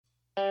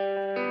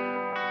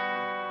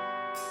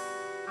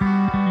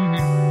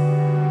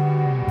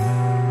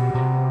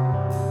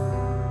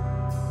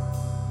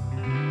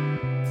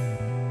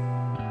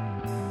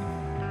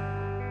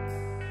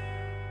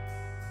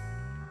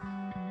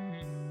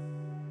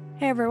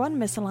Hey everyone,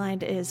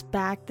 Misaligned is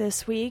back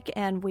this week,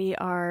 and we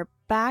are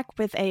back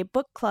with a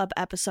book club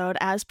episode.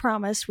 As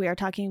promised, we are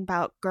talking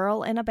about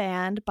Girl in a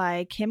Band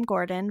by Kim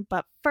Gordon.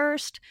 But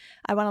first,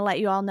 I want to let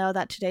you all know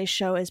that today's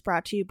show is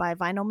brought to you by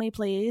Vinyl Me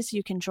Please.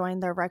 You can join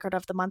their Record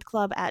of the Month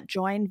Club at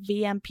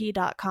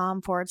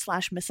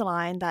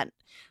joinvmp.com/misaligned. That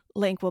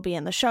link will be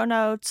in the show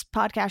notes,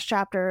 podcast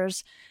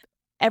chapters,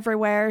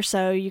 everywhere,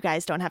 so you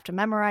guys don't have to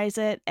memorize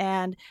it.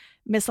 And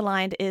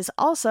Misaligned is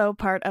also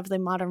part of the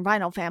Modern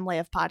Vinyl family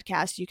of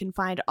podcasts. You can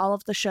find all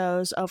of the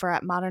shows over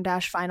at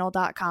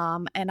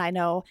modern-vinyl.com. And I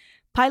know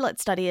Pilot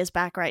Study is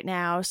back right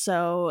now,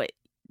 so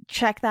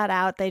check that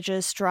out. They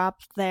just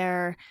dropped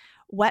their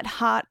Wet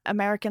Hot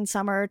American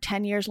Summer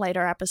 10 Years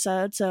Later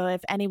episode, so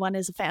if anyone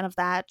is a fan of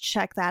that,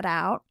 check that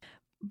out.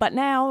 But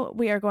now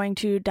we are going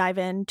to dive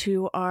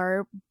into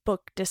our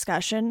book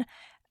discussion.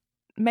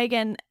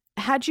 Megan,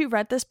 had you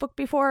read this book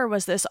before, or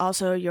was this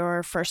also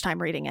your first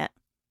time reading it?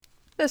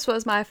 This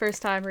was my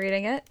first time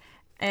reading it,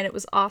 and it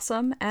was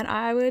awesome, and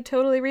I would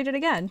totally read it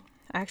again.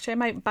 Actually, I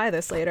might buy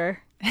this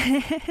later,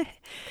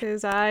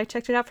 because I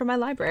checked it out from my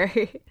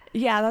library.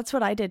 Yeah, that's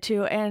what I did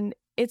too, and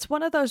it's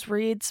one of those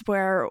reads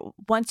where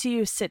once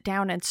you sit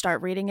down and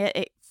start reading it,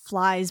 it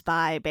flies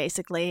by,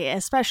 basically,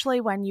 especially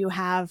when you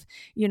have,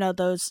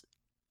 those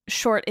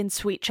short and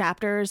sweet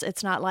chapters.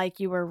 It's not like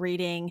you were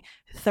reading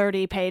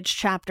 30-page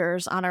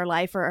chapters on our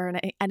life or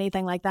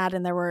anything like that,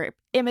 and there were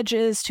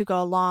images to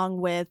go along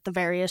with the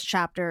various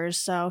chapters.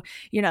 So,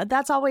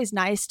 that's always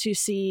nice to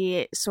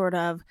see sort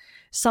of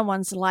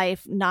someone's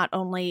life, not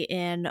only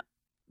in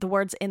the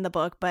words in the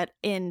book, but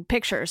in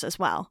pictures as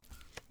well.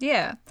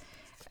 Yeah.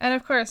 And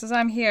of course, as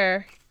I'm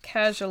here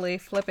casually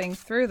flipping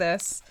through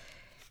this,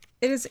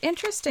 it is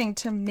interesting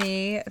to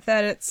me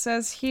that it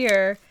says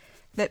here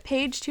that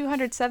page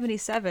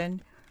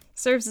 277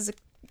 serves as a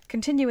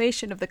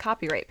continuation of the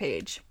copyright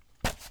page.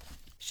 It's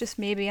just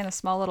me being a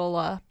small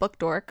little book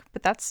dork,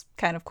 but that's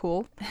kind of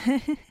cool.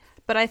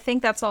 But I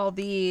think that's all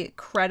the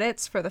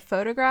credits for the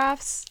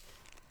photographs,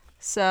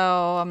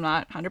 so I'm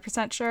not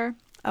 100% sure.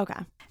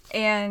 Okay.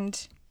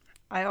 And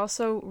I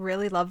also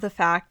really love the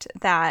fact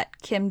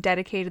that Kim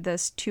dedicated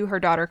this to her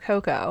daughter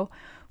Coco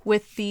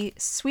with the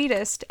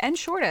sweetest and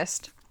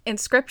shortest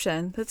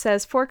inscription that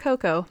says, "For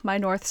Coco, my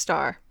North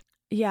Star."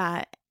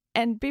 Yeah,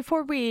 and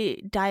before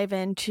we dive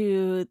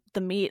into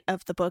the meat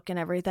of the book and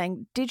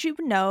everything, did you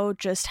know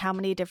just how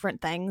many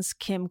different things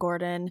Kim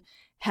Gordon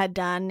had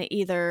done,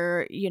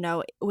 either,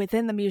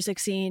 within the music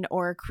scene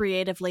or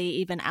creatively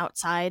even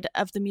outside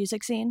of the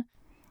music scene?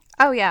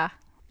 Oh, yeah.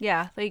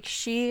 Yeah,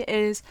 she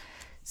is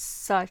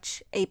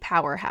such a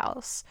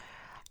powerhouse.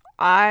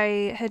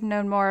 I had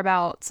known more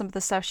about some of the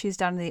stuff she's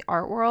done in the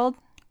art world,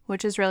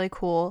 which is really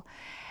cool.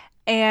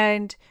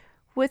 And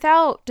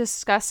without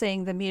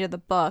discussing the meat of the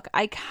book,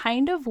 I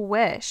kind of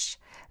wish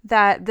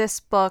that this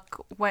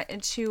book went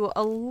into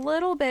a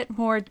little bit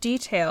more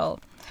detail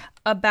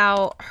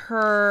about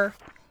her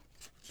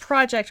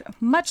project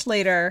much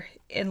later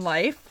in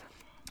life.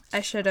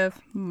 I should have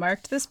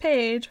marked this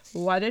page.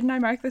 Why didn't I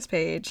mark this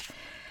page?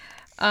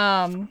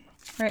 Where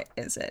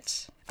is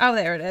it? Oh,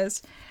 there it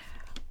is.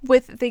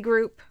 With the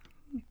group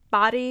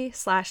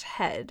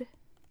Body/Head.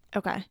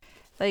 Okay.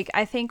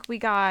 I think we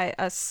got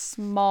a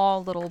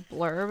small little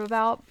blurb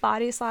about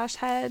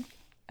Body/Head,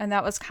 and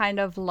that was kind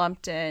of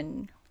lumped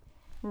in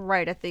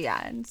right at the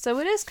end. So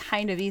it is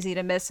kind of easy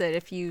to miss it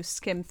if you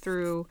skim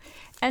through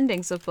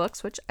endings of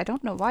books, which I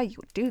don't know why you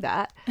would do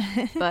that,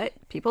 but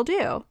people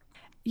do.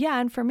 Yeah,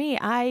 and for me,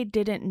 I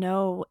didn't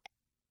know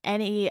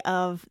any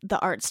of the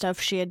art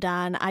stuff she had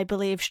done. I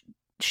believe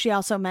she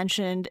also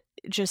mentioned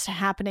just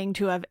happening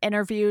to have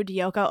interviewed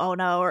Yoko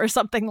Ono or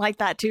something like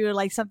that too,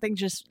 like something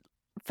just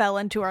fell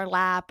into her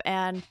lap.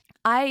 And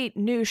I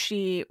knew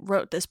she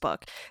wrote this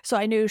book, so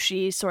I knew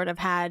she sort of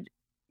had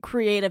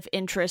creative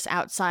interests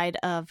outside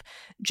of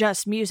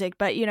just music.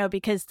 But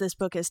because this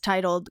book is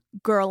titled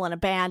Girl in a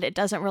Band, it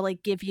doesn't really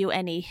give you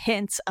any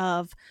hints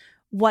of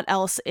what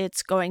else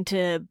it's going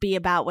to be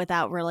about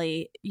without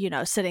really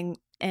sitting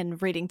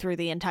and reading through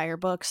the entire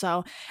book.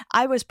 So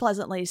I was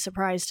pleasantly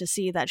surprised to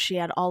see that she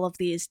had all of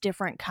these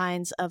different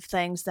kinds of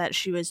things that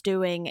she was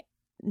doing,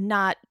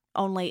 not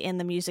only in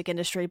the music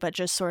industry, but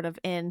just sort of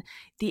in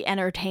the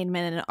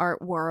entertainment and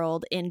art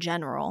world in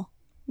general.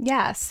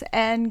 Yes,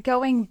 and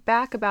going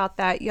back about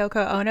that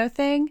Yoko Ono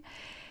thing,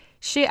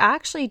 she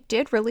actually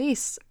did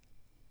release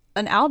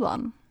an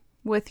album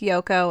with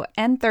Yoko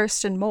and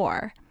Thurston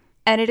Moore,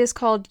 and it is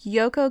called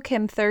Yoko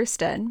Kim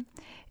Thurston.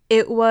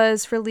 It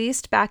was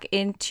released back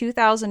in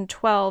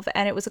 2012,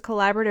 and it was a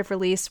collaborative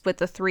release with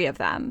the three of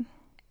them.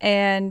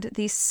 And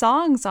the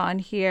songs on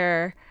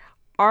here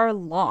are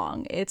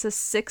long. It's a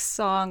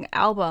 6-song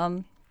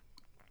album,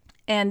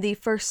 and the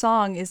first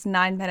song is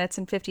 9 minutes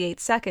and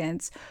 58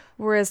 seconds,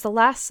 whereas the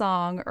last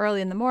song,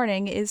 Early in the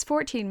Morning, is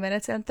 14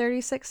 minutes and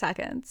 36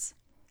 seconds.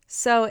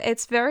 So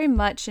it's very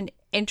much an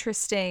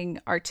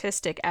interesting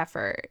artistic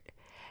effort.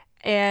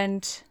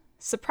 And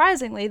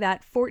surprisingly,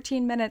 that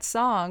 14-minute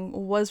song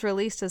was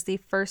released as the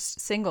first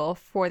single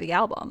for the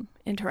album.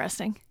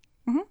 Interesting.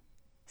 Mm-hmm.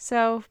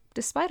 So,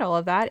 despite all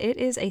of that, it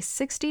is a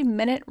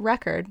 60-minute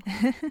record.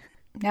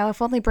 Now,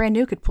 if only Brand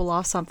New could pull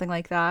off something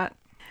like that.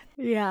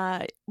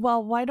 Yeah.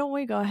 Well, why don't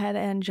we go ahead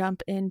and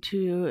jump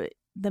into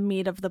the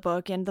meat of the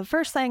book? And the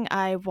first thing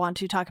I want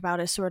to talk about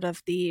is sort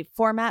of the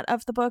format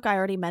of the book. I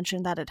already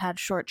mentioned that it had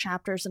short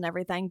chapters and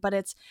everything, but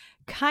it's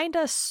kind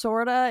of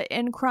sort of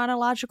in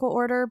chronological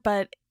order.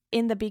 But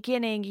in the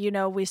beginning,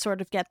 we sort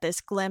of get this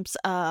glimpse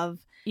of,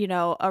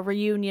 a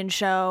reunion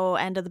show,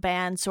 end of the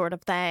band sort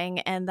of thing.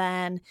 And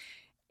then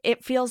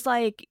it feels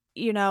like,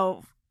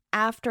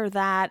 after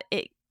that,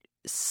 it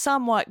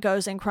somewhat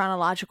goes in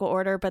chronological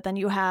order, but then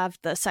you have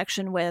the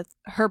section with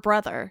her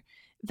brother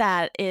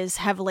that is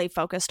heavily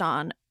focused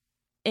on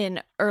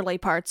in early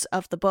parts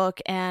of the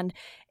book. And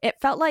it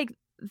felt like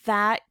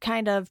that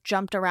kind of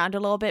jumped around a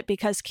little bit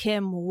because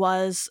Kim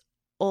was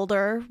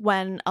older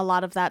when a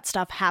lot of that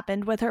stuff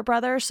happened with her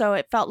brother. So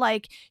it felt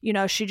like,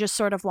 she just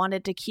sort of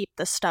wanted to keep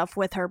the stuff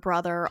with her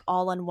brother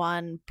all in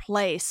one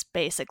place,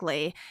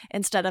 basically,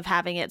 instead of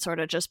having it sort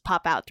of just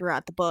pop out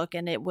throughout the book,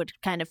 and it would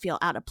kind of feel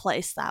out of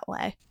place that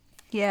way.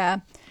 Yeah.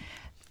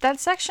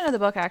 That section of the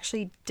book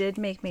actually did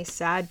make me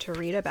sad to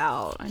read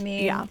about. I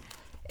mean, yeah.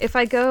 If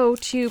I go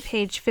to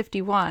page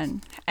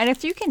 51, and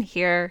if you can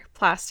hear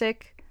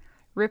plastic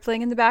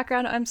rippling in the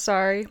background, I'm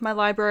sorry. My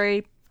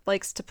library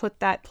likes to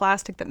put that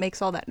plastic that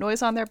makes all that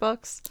noise on their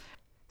books.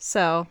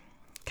 So,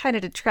 kind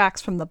of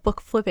detracts from the book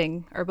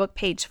flipping or book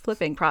page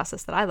flipping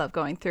process that I love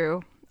going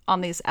through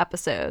on these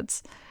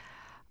episodes.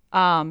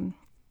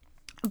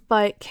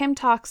 But Kim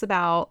talks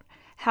about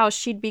how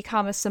she'd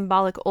become a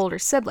symbolic older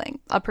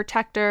sibling, a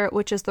protector,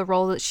 which is the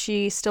role that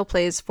she still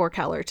plays for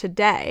Keller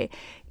today,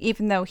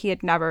 even though he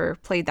had never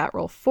played that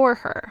role for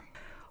her.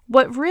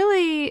 What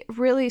really,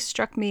 really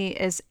struck me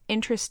as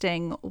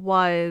interesting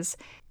was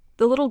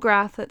the little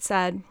graph that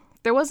said,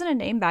 there wasn't a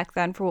name back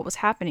then for what was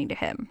happening to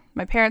him.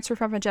 My parents were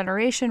from a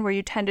generation where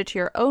you tended to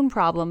your own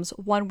problems,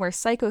 one where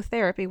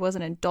psychotherapy was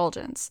an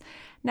indulgence.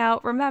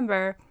 Now,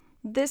 remember,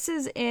 this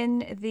is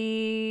in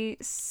the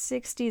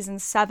 60s and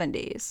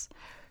 70s.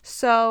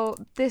 So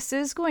this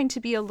is going to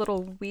be a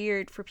little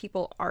weird for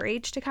people our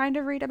age to kind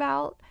of read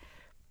about,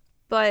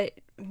 but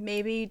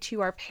maybe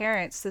to our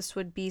parents, this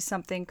would be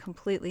something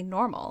completely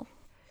normal.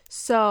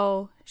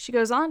 So she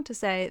goes on to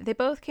say, they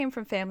both came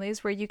from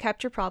families where you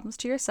kept your problems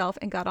to yourself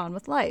and got on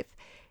with life.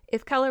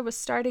 If Keller was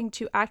starting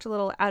to act a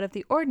little out of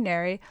the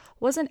ordinary,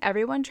 wasn't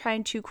everyone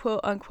trying to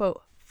quote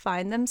unquote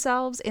find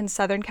themselves in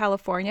Southern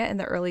California in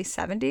the early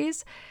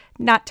 70s?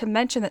 Not to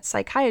mention that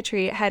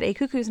psychiatry had a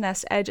cuckoo's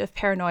nest edge of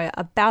paranoia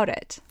about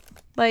it.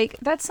 Like,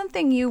 that's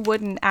something you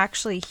wouldn't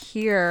actually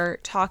hear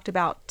talked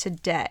about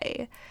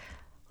today.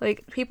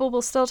 Like, people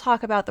will still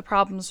talk about the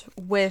problems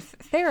with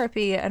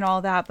therapy and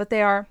all that, but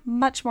they are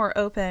much more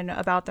open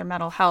about their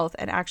mental health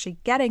and actually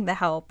getting the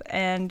help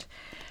and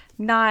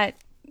not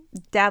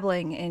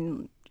dabbling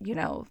in,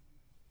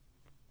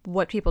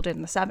 what people did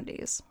in the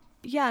 70s.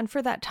 Yeah, and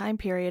for that time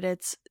period,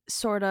 it's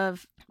sort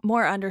of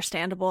more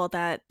understandable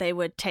that they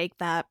would take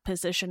that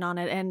position on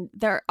it. And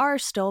there are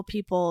still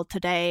people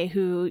today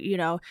who,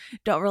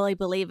 don't really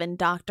believe in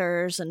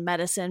doctors and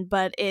medicine,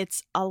 but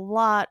it's a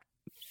lot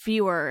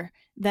fewer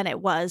than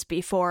it was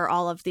before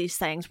all of these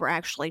things were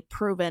actually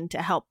proven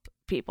to help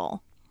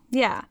people.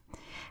 Yeah.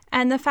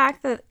 And the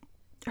fact that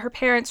her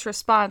parents'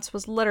 response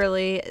was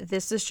literally,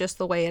 this is just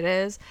the way it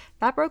is,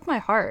 that broke my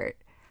heart.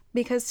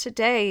 Because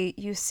today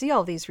you see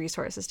all these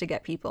resources to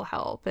get people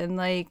help. And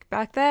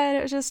back then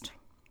it was just,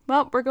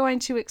 well, we're going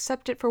to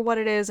accept it for what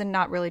it is and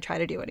not really try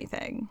to do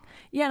anything.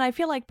 Yeah, and I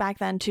feel like back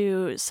then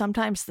too,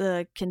 sometimes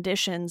the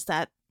conditions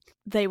that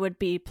they would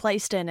be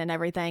placed in and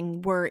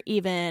everything were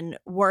even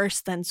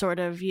worse than sort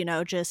of,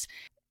 just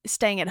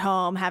staying at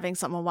home, having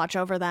someone watch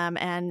over them.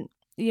 And,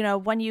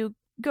 when you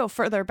go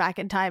further back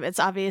in time, it's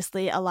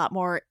obviously a lot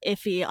more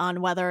iffy on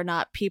whether or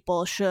not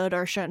people should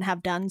or shouldn't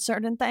have done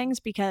certain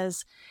things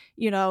because,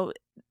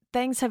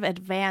 things have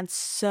advanced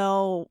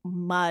so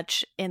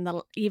much in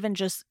the even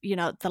just,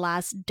 the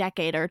last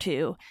decade or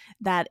two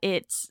that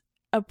it's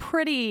a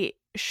pretty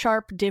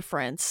sharp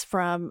difference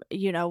from,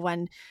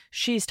 when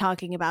she's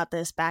talking about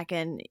this back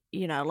in,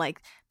 the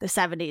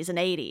 70s and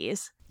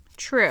 80s.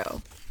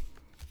 True.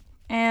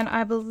 And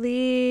I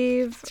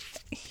believe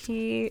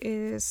he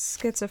is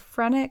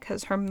schizophrenic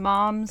because her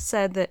mom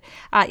said that,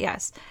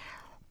 yes,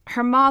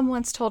 her mom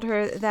once told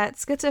her that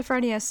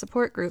schizophrenia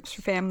support groups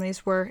for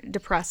families were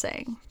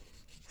depressing.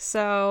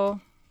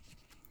 So,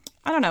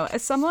 I don't know.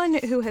 As someone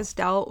who has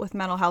dealt with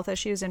mental health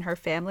issues in her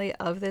family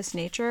of this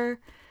nature,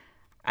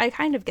 I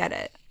kind of get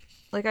it.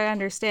 I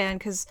understand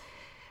because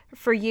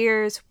for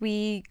years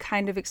we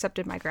kind of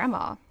accepted my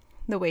grandma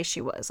the way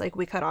she was.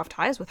 We cut off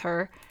ties with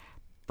her.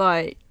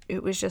 But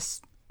it was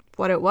just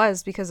what it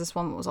was because this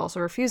woman was also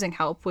refusing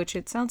help, which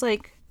it sounds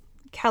like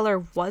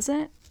Keller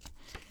wasn't.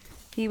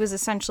 He was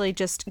essentially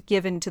just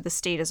given to the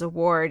state as a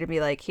ward to be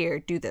like, here,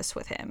 do this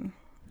with him.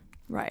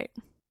 Right.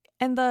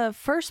 And the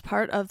first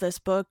part of this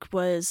book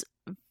was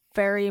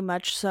very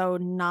much so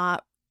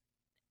not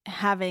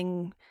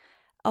having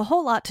a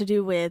whole lot to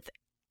do with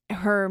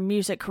her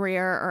music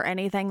career or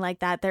anything like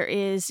that. There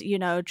is,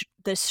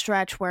 this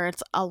stretch where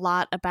it's a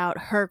lot about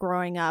her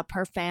growing up,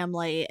 her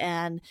family,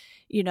 and,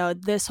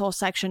 this whole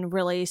section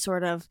really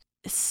sort of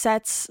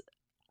sets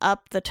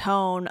up the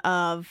tone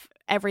of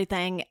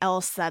everything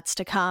else that's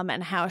to come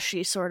and how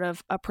she sort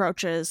of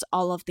approaches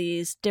all of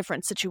these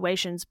different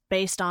situations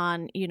based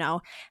on,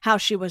 how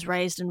she was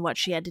raised and what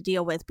she had to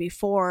deal with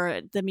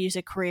before the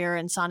music career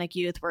and Sonic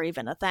Youth were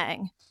even a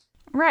thing.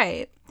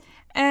 Right.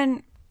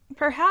 And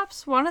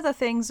perhaps one of the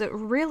things that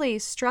really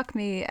struck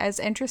me as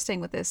interesting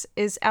with this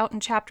is out in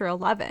chapter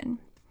 11.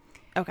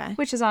 Okay.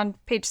 Which is on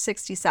page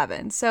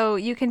 67. So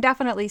you can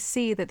definitely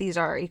see that these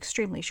are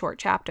extremely short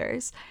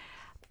chapters.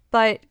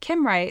 But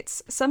Kim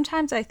writes,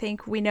 sometimes I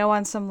think we know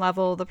on some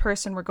level the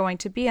person we're going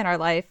to be in our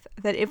life,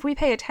 that if we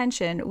pay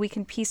attention, we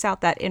can piece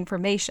out that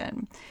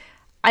information.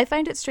 I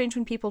find it strange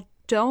when people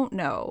don't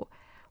know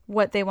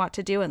what they want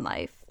to do in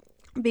life.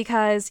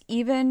 Because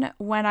even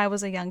when I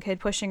was a young kid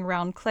pushing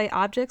around clay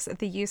objects at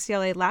the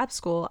UCLA lab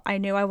school, I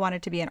knew I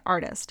wanted to be an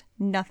artist.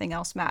 Nothing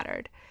else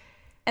mattered.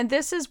 And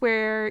this is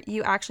where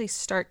you actually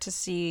start to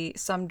see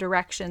some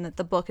direction that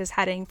the book is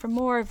heading from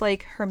more of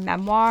like her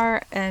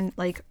memoir and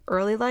like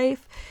early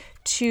life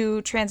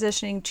to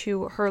transitioning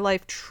to her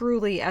life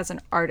truly as an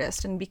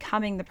artist and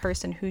becoming the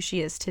person who she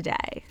is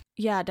today.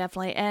 Yeah,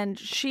 definitely. And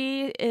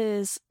she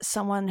is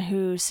someone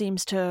who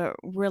seems to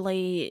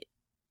really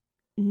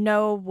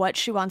know what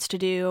she wants to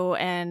do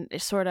and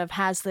sort of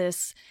has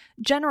this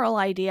general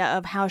idea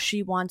of how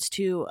she wants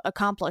to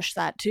accomplish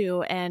that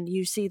too. And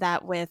you see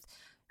that with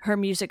her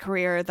music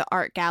career, the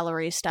art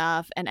gallery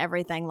stuff, and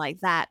everything like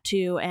that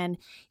too. And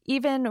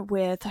even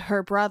with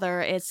her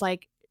brother, it's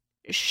like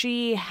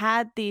she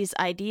had these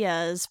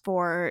ideas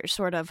for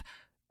sort of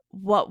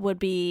what would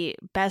be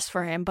best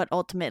for him, but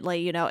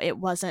ultimately, it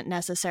wasn't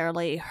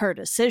necessarily her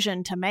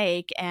decision to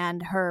make,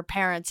 and her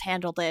parents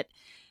handled it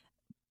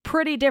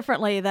pretty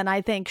differently than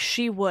I think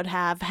she would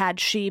have had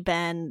she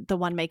been the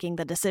one making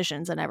the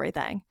decisions and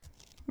everything.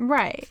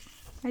 Right.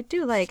 I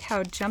do like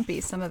how jumpy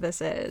some of this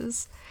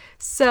is.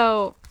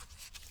 So,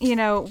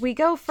 we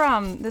go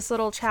from this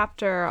little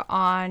chapter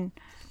on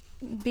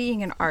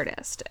being an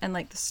artist and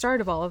like the start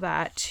of all of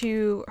that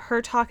to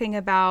her talking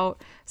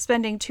about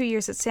spending 2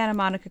 years at Santa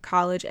Monica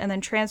College and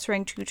then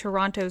transferring to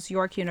Toronto's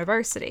York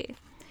University.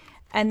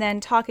 And then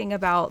talking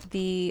about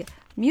the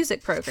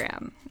music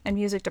program and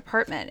music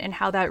department and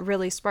how that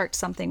really sparked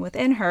something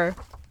within her.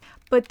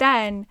 But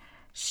then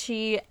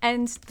she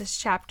ends this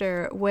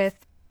chapter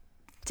with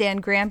Dan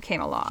Graham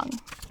came along.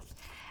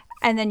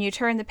 And then you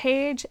turn the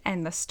page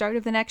and the start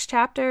of the next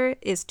chapter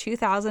is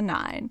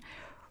 2009,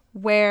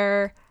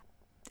 where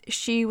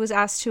she was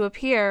asked to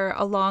appear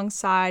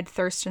alongside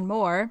Thurston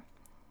Moore,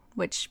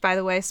 which, by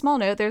the way, small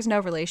note, there's no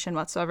relation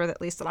whatsoever, at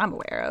least that I'm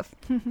aware of.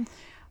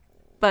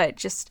 But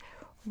just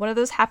one of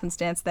those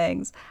happenstance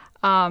things.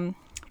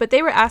 But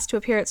they were asked to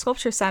appear at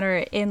Sculpture Center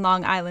in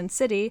Long Island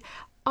City,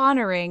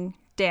 honoring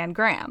Dan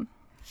Graham.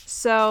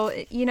 So,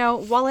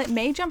 while it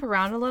may jump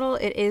around a little,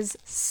 it is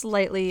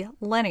slightly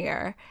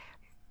linear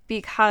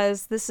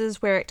because this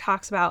is where it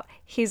talks about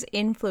his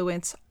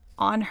influence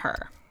on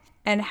her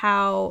and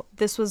how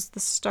this was the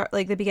start,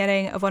 like the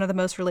beginning of one of the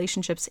most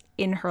relationships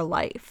in her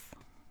life.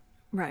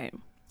 Right.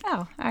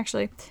 Oh,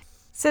 actually. It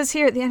says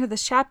here at the end of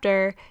this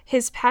chapter,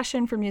 his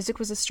passion for music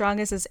was as strong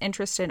as his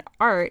interest in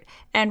art,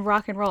 and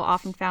rock and roll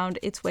often found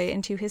its way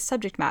into his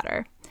subject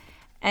matter.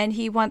 And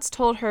he once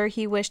told her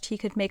he wished he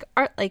could make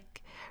art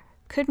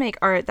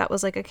that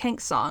was like a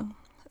Kinks song.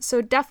 So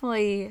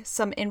definitely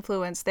some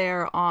influence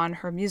there on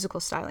her musical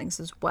stylings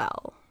as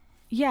well.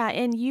 Yeah,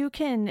 and you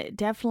can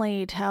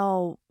definitely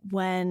tell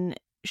when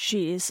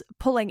she's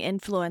pulling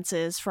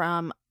influences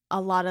from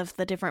a lot of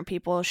the different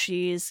people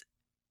she's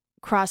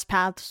crossed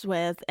paths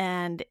with,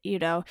 and,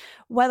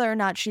 whether or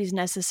not she's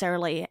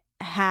necessarily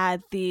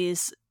had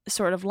these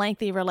sort of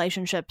lengthy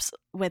relationships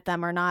with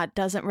them or not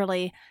doesn't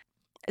really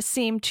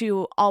seem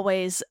to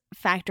always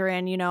factor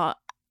in.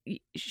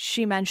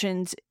 She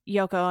mentioned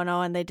Yoko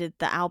Ono and they did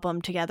the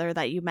album together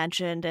that you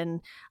mentioned,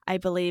 and I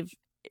believe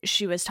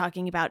she was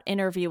talking about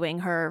interviewing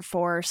her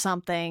for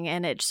something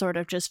and it sort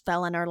of just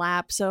fell in her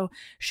lap. So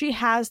she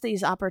has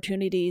these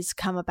opportunities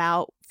come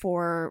about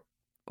for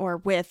or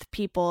with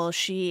people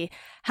she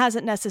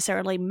hasn't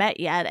necessarily met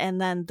yet,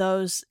 and then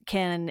those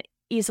can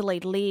easily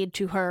lead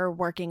to her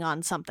working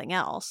on something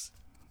else.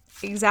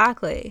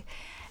 Exactly.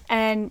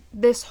 And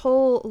this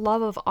whole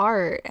love of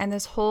art and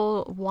this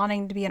whole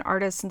wanting to be an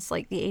artist since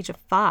like the age of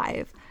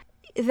 5,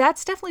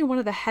 that's definitely one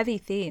of the heavy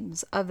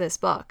themes of this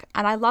book.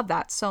 And I love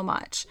that so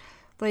much.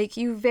 Like,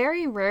 you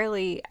very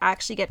rarely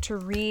actually get to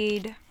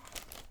read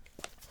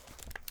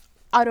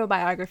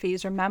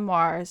autobiographies or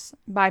memoirs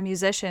by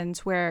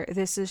musicians where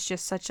this is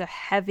just such a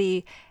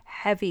heavy,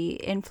 heavy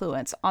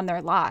influence on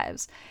their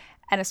lives.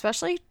 And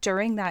especially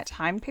during that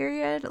time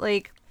period,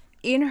 like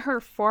in her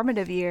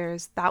formative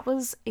years, that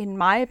was, in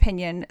my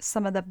opinion,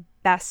 some of the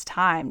best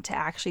time to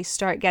actually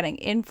start getting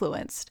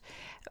influenced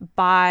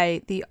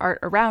by the art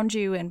around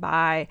you and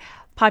by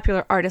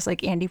popular artists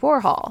like Andy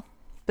Warhol.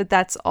 But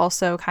that's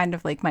also kind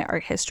of like my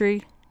art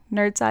history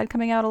nerd side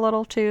coming out a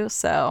little too.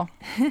 So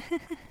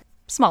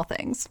small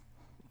things.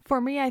 For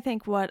me, I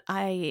think what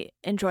I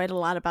enjoyed a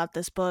lot about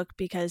this book,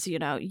 because, you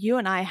know, you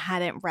and I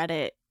hadn't read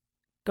it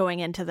going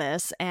into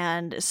this,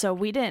 and so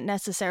we didn't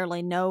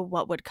necessarily know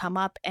what would come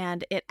up,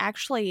 and it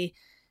actually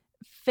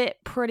fit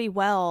pretty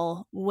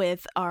well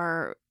with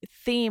our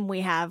theme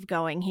we have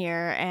going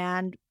here.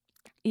 And,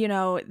 you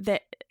know,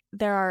 that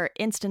there are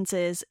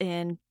instances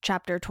in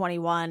chapter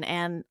 21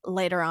 and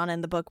later on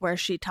in the book where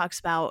she talks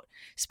about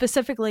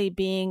specifically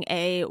being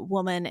a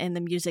woman in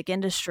the music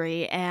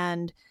industry.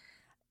 And,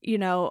 you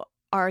know,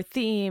 our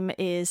theme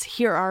is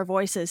hear our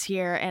voices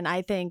here. And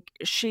I think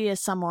she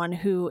is someone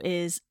who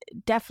is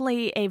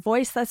definitely a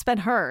voice that's been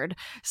heard.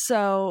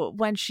 So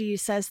when she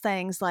says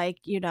things like,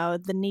 you know,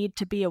 the need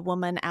to be a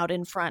woman out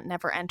in front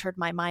never entered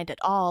my mind at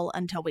all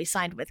until we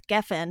signed with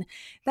Geffen,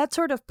 that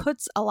sort of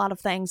puts a lot of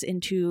things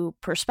into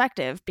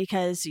perspective,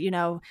 because, you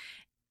know,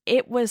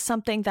 it was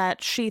something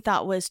that she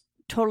thought was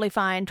totally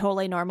fine,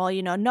 totally normal.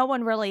 You know, no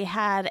one really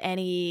had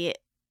any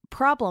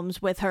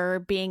problems with her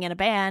being in a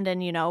band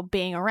and, you know,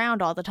 being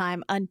around all the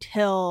time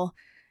until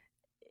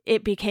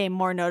it became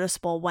more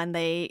noticeable when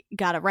they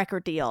got a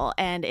record deal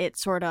and it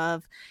sort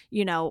of,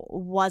 you know,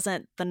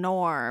 wasn't the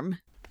norm.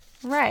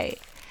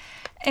 Right.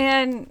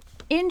 And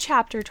in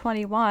chapter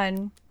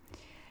 21,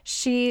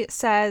 she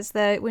says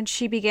that when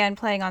she began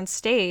playing on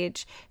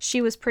stage,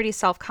 she was pretty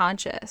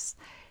self-conscious.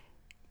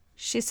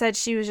 She said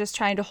she was just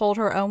trying to hold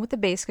her own with the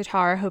bass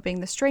guitar, hoping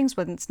the strings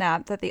wouldn't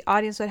snap, that the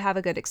audience would have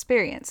a good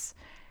experience.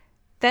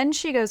 Then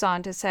she goes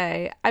on to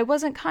say, I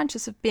wasn't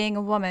conscious of being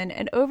a woman,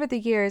 and over the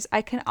years,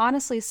 I can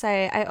honestly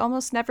say I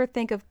almost never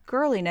think of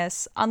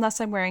girliness unless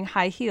I'm wearing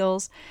high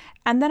heels,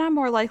 and then I'm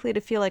more likely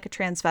to feel like a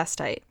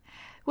transvestite.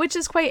 Which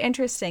is quite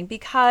interesting,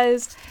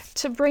 because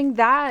to bring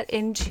that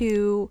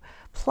into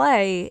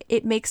play,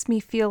 it makes me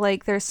feel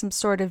like there's some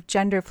sort of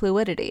gender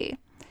fluidity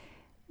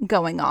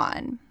going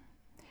on.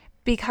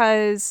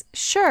 Because,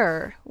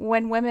 sure,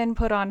 when women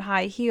put on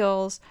high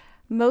heels,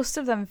 most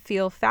of them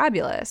feel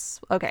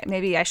fabulous. Okay,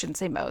 maybe I shouldn't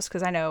say most,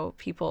 because I know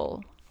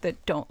people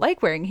that don't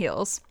like wearing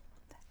heels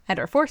and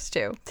are forced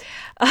to.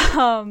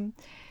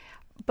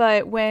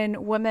 But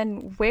when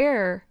women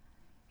wear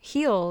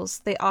heels,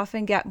 they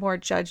often get more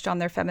judged on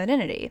their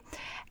femininity.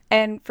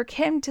 And for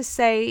Kim to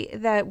say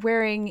that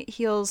wearing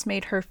heels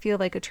made her feel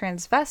like a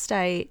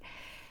transvestite,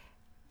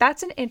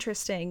 that's an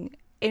interesting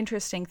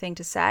thing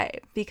to say,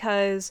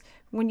 because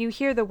when you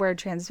hear the word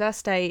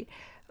transvestite,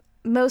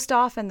 most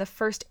often the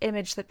first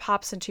image that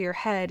pops into your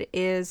head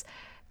is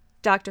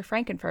Dr.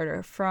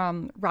 Frankenfurter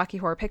from Rocky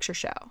Horror Picture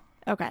Show.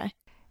 Okay.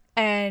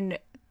 And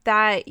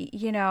that,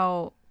 you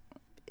know,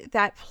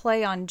 that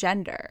play on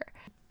gender,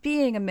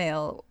 being a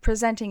male,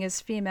 presenting as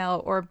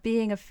female, or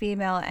being a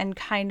female and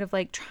kind of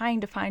like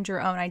trying to find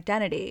your own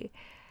identity.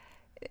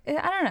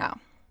 I don't know.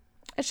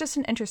 It's just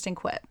an interesting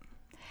quip.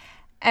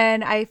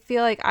 And I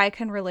feel like I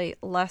can relate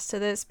less to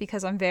this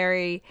because I'm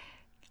very,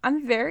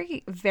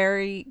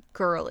 very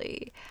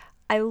girly.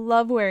 I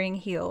love wearing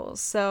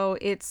heels. So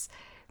it's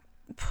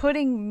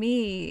putting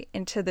me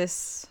into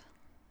this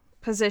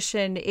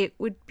position. It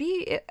would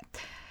be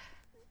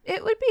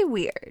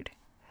weird,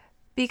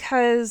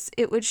 because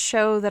it would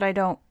show that I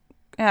don't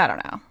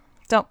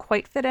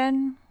quite fit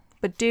in,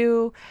 but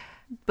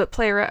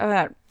play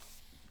around.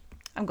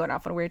 I'm going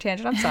off on a weird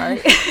tangent. I'm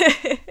sorry.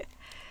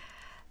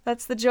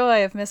 That's the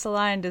joy of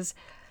Misaligned, is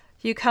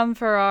you come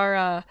for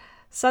our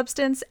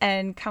substance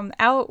and come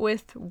out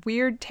with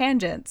weird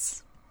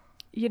tangents.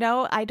 You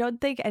know, I don't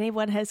think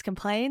anyone has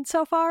complained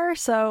so far,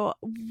 so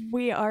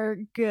we are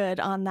good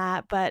on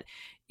that. But,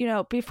 you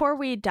know, before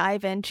we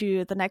dive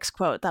into the next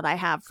quote that I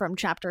have from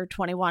chapter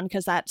 21,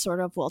 because that sort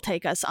of will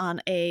take us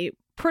on a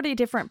pretty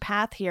different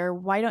path here,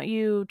 why don't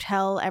you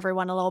tell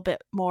everyone a little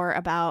bit more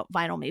about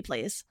Vinyl Me,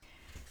 please?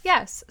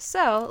 Yes,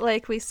 so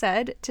like we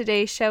said,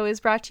 today's show is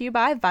brought to you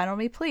by Vinyl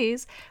Me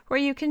Please, where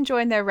you can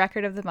join their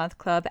Record of the Month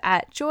club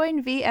at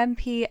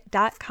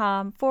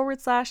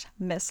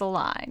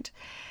joinvmp.com/misaligned.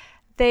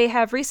 They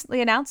have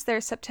recently announced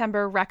their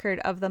September Record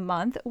of the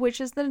Month,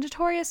 which is the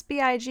Notorious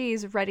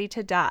B.I.G.'s Ready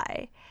to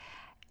Die.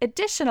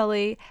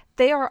 Additionally,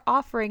 they are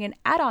offering an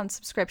add-on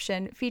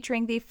subscription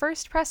featuring the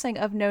first pressing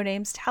of No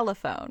Name's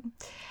Telephone.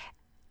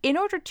 In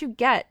order to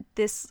get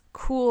this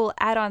cool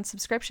add-on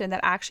subscription that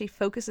actually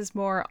focuses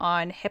more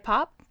on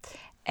hip-hop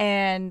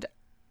and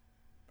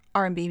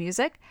R&B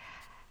music,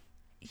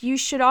 you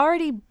should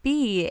already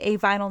be a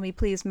Vinyl Me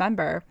Please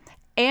member,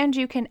 and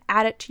you can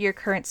add it to your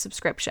current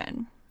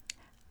subscription.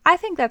 I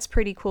think that's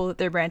pretty cool that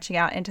they're branching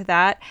out into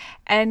that,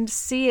 and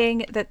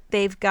seeing that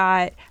they've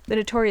got the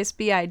Notorious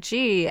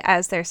B.I.G.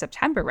 as their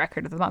September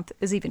Record of the Month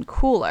is even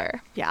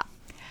cooler. Yeah.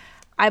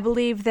 I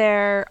believe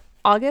their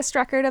August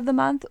Record of the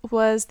Month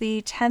was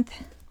the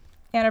 10th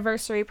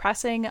anniversary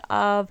pressing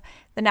of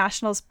the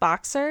Nationals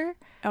Boxer.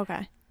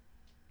 Okay.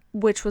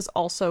 Which was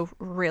also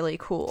really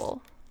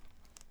cool.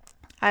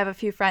 I have a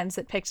few friends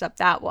that picked up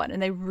that one,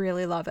 and they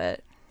really love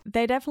it.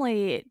 They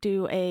definitely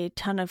do a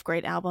ton of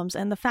great albums,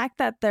 and the fact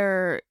that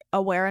they're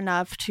aware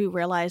enough to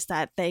realize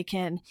that they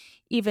can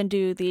even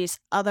do these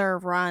other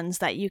runs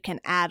that you can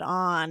add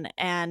on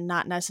and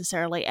not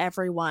necessarily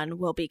everyone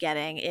will be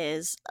getting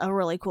is a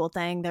really cool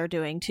thing they're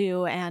doing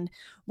too. And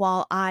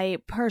while I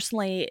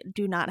personally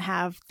do not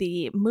have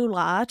the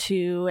moolah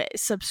to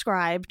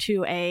subscribe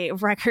to a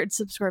record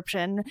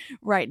subscription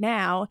right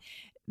now,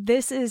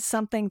 this is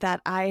something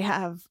that I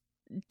have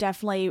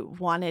definitely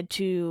wanted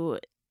to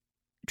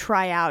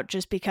try out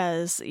just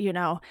because,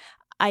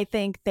 I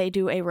think they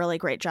do a really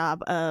great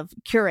job of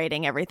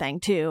curating everything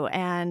too.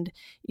 And,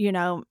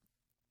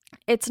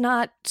 it's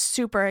not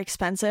super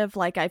expensive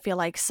like I feel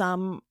like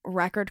some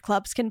record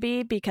clubs can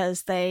be,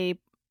 because they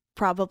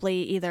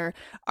probably either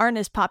aren't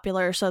as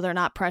popular, so they're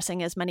not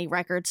pressing as many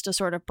records to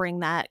sort of bring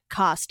that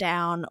cost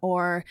down,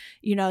 or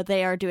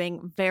they are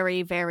doing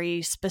very,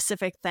 very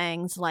specific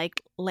things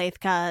like lathe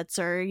cuts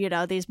or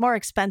these more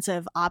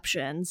expensive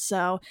options.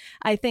 So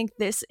I think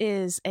this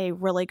is a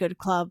really good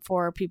club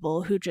for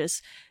people who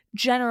just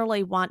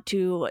generally want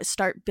to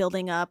start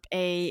building up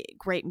a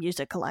great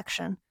music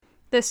collection.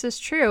 This is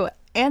true.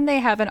 And they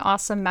have an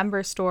awesome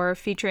member store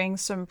featuring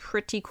some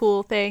pretty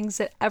cool things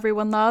that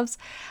everyone loves.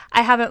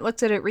 I haven't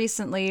looked at it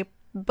recently,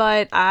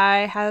 but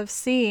I have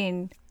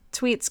seen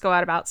tweets go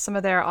out about some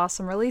of their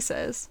awesome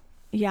releases.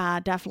 Yeah,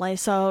 definitely.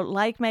 So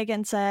like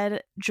Megan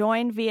said,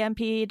 join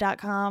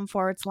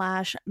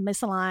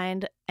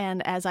vmp.com/misaligned.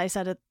 And as I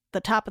said at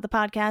the top of the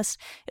podcast,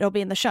 it'll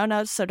be in the show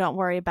notes. So don't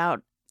worry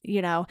about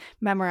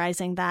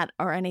memorizing that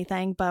or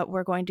anything, but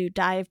we're going to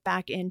dive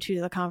back into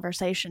the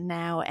conversation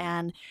now.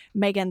 And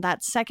Megan,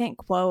 that second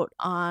quote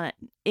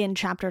in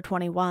chapter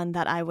 21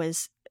 that I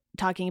was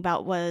talking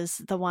about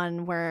was the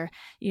one where,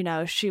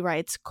 she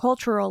writes,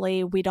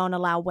 "Culturally, we don't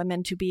allow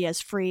women to be as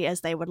free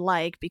as they would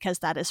like because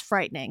that is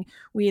frightening.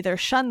 We either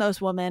shun those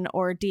women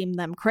or deem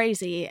them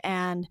crazy."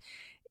 And,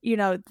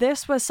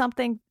 this was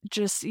something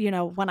just,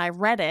 when I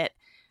read it,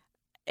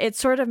 it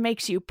sort of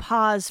makes you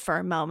pause for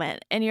a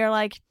moment and you're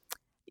like,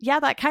 yeah,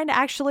 that kind of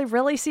actually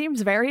really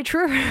seems very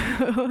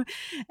true.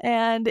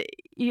 And,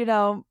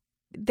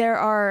 there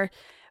are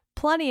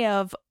plenty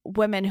of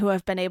women who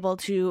have been able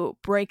to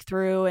break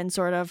through and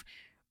sort of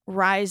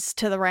rise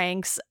to the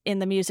ranks in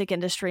the music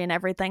industry and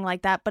everything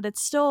like that, but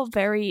it's still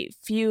very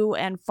few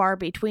and far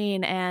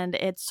between. And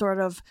it's sort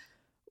of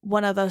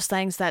one of those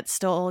things that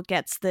still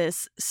gets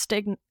this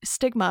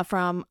stigma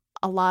from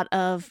a lot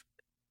of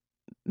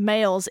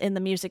males in the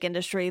music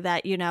industry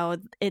that,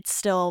 it's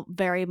still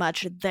very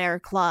much their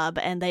club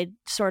and they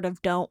sort of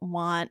don't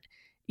want,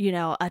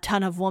 a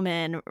ton of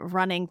women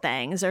running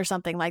things or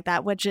something like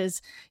that, which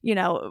is,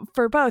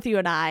 for both you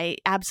and I,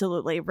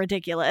 absolutely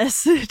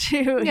ridiculous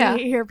to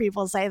hear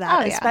people say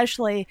that,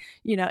 especially,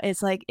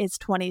 it's like, it's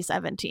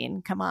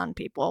 2017. Come on,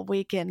 people,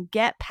 we can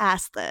get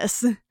past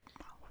this.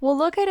 Well,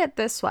 look at it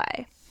this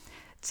way.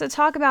 To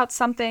talk about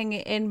something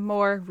in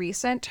more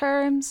recent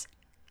terms,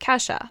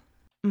 Kesha.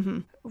 Mm-hmm.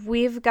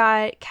 We've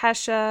got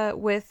Kesha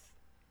with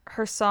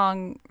her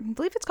song, I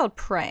believe it's called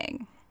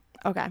Praying.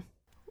 Okay.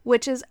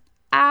 Which is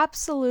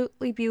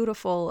absolutely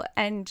beautiful.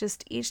 And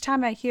just each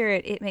time I hear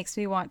it, it makes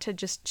me want to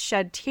just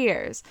shed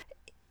tears.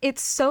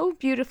 It's so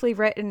beautifully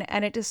written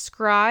and it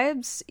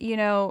describes,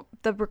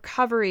 the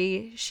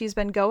recovery she's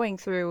been going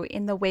through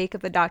in the wake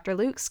of the Dr.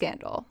 Luke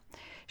scandal.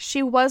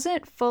 She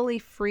wasn't fully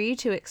free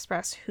to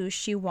express who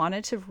she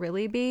wanted to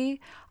really be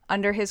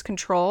under his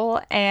control.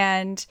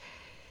 And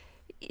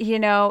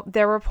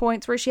there were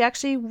points where she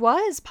actually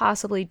was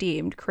possibly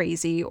deemed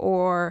crazy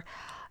or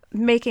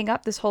making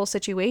up this whole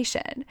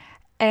situation.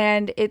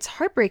 And it's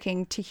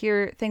heartbreaking to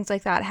hear things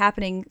like that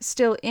happening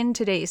still in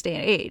today's day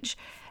and age.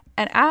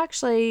 And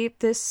actually,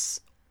 the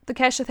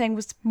Kesha thing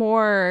was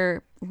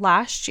more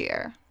last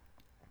year.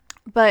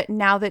 But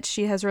now that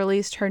she has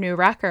released her new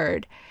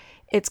record,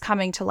 it's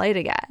coming to light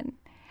again.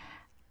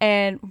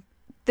 And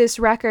this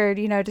record,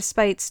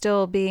 despite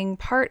still being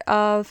part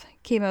of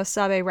Kimo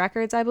Sabe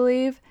Records, I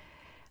believe,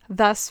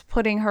 thus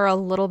putting her a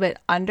little bit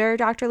under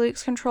Dr.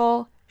 Luke's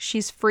control,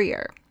 she's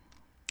freer.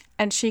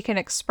 And she can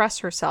express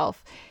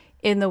herself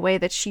in the way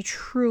that she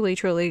truly,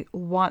 truly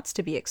wants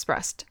to be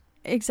expressed.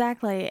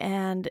 Exactly.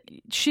 And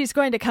she's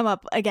going to come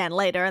up again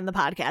later in the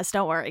podcast.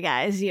 Don't worry,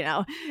 guys.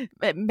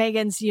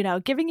 Megan's,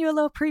 giving you a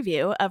little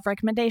preview of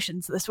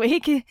recommendations this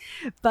week.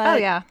 But, oh,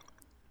 yeah.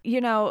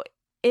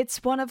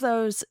 It's one of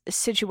those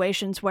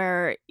situations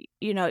where,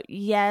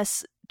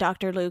 yes,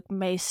 Dr. Luke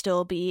may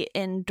still be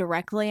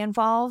indirectly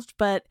involved,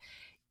 but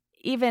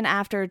even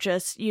after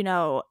just,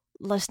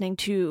 listening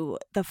to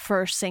the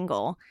first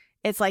single,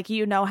 it's like,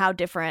 how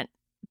different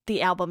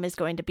the album is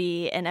going to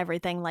be and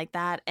everything like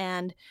that.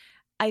 And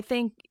I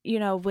think,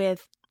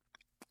 with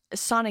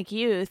Sonic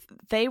Youth,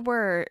 they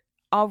were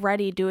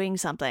already doing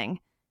something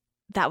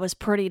that was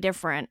pretty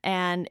different.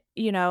 And,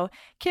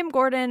 Kim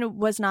Gordon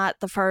was not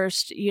the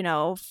first,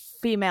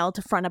 female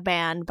to front a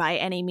band by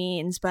any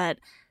means, but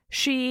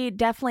she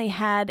definitely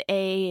had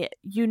a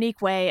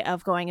unique way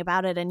of going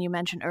about it. And you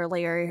mentioned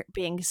earlier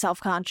being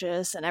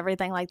self-conscious and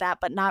everything like that,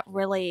 but not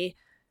really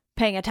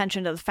paying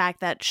attention to the fact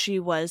that she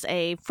was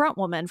a front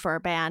woman for a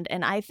band.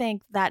 And I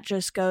think that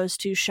just goes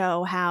to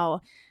show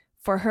how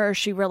for her,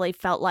 she really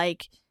felt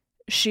like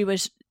she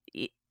was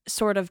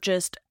sort of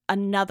just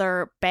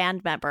another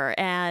band member.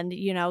 And,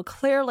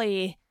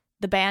 clearly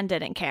the band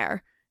didn't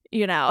care,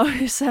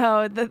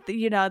 so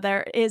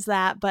there is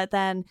that. But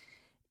then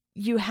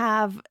you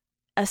have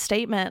a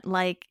statement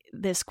like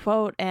this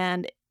quote,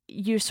 and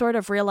you sort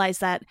of realize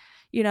that,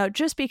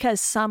 just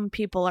because some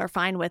people are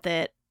fine with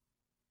it,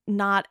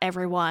 not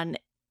everyone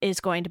is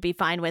going to be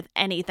fine with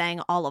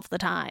anything all of the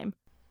time.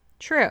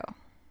 True.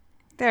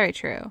 Very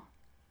true.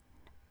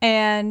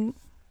 And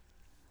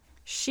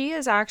she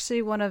is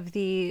actually one of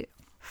the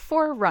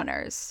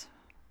frontrunners,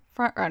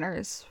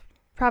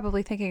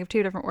 probably thinking of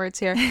two different words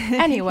here.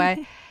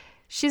 Anyway,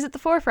 she's at the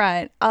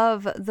forefront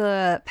of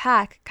the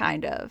pack,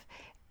 kind of,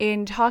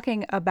 in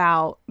talking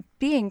about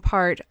being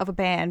part of a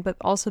band, but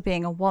also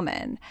being a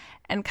woman,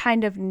 and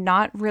kind of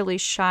not really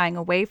shying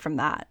away from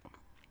that.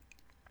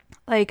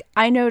 Like,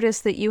 I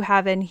noticed that you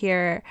have in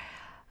here,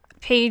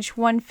 page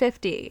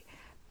 150,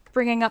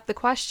 bringing up the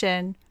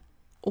question,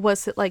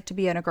 what's it like to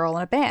be in a girl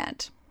in a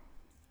band?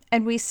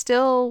 And we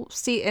still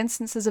see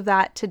instances of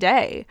that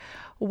today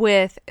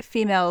with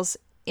females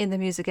in the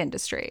music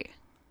industry.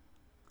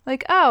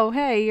 Like, oh,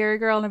 hey, you're a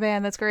girl in a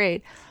band, that's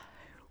great.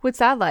 What's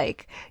that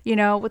like?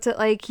 What's it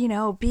like,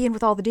 being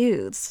with all the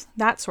dudes?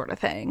 That sort of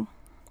thing.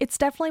 It's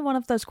definitely one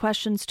of those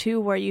questions, too,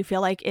 where you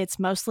feel like it's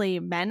mostly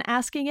men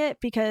asking it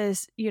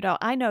because,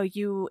 I know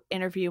you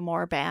interview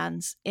more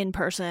bands in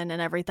person and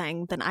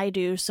everything than I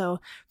do. So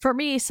for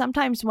me,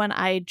 sometimes when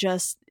I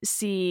just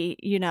see,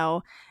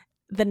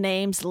 the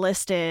names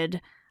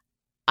listed,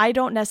 I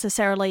don't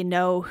necessarily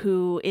know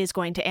who is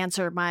going to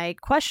answer my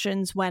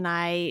questions when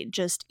I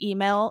just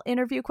email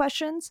interview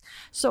questions.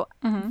 So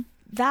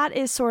that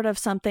is sort of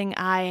something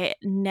I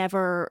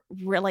never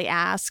really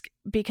ask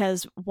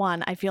because,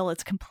 one, I feel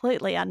it's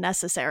completely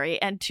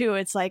unnecessary. And two,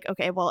 it's like,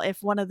 okay, well,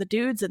 if one of the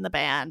dudes in the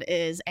band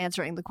is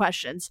answering the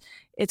questions,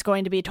 it's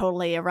going to be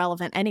totally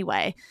irrelevant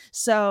anyway.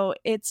 So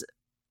it's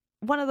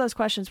one of those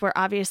questions where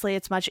obviously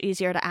it's much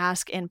easier to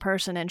ask in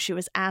person, and she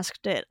was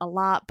asked it a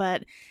lot.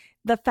 But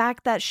the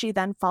fact that she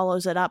then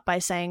follows it up by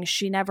saying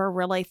she never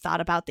really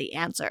thought about the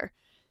answer,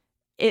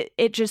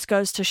 it just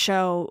goes to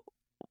show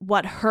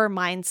what her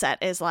mindset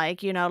is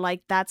like,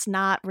 like that's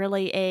not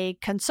really a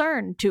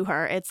concern to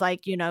her. It's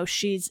like,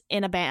 she's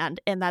in a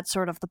band, and that's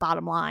sort of the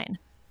bottom line.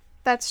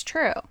 That's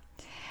true.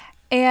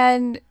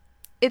 And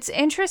it's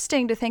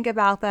interesting to think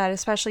about that,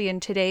 especially in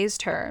today's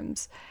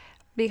terms,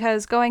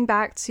 because going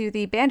back to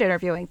the band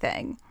interviewing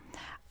thing,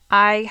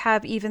 I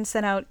have even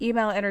sent out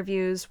email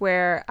interviews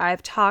where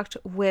I've talked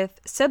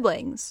with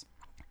siblings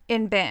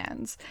in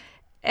bands.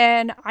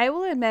 And I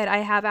will admit, I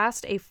have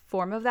asked a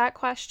form of that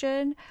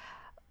question,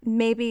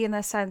 maybe in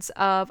the sense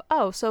of,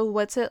 oh, so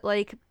what's it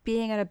like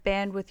being in a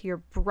band with your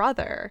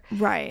brother?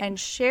 Right. And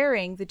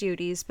sharing the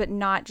duties, but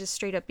not just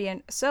straight up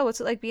being, so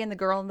what's it like being the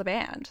girl in the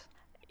band?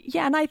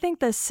 Yeah, and I think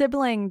the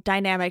sibling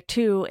dynamic,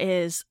 too,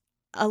 is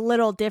a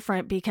little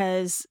different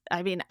because,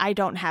 I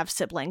don't have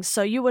siblings,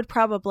 so you would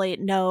probably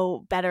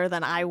know better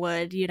than I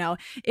would.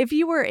 If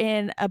you were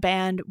in a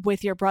band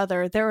with your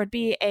brother, there would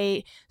be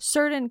a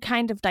certain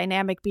kind of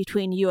dynamic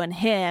between you and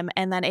him,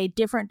 and then a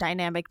different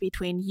dynamic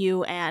between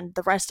you and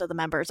the rest of the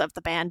members of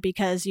the band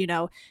because,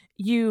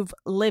 you've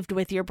lived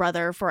with your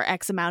brother for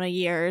X amount of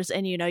years,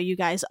 and, you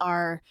guys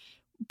are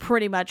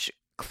pretty much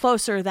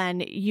closer than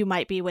you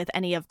might be with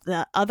any of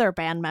the other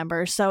band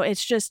members. So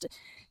it's just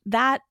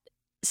that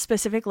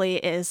specifically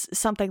is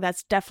something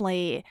that's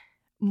definitely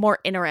more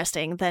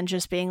interesting than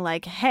just being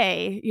like,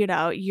 hey,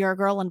 you're a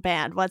girl in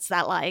band, what's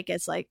that like?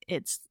 It's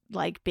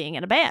like being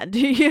in a band.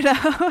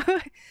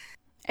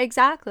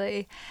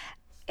 Exactly.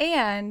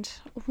 And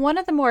one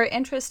of the more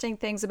interesting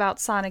things about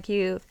Sonic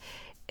Youth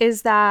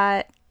is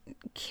that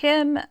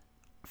Kim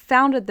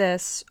founded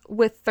this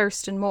with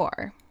Thurston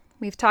Moore.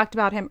 We've talked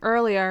about him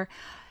earlier.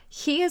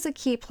 He is a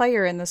key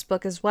player in this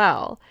book as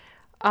well,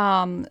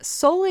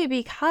 solely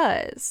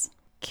because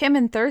Kim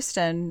and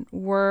Thurston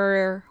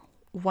were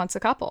once a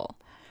couple.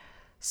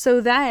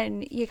 So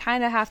then you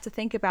kind of have to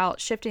think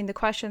about shifting the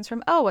questions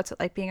from, oh, what's it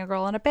like being a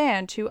girl in a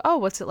band, to, oh,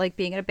 what's it like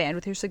being in a band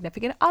with your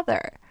significant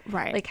other?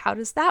 Right. Like, how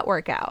does that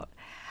work out?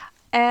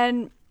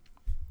 And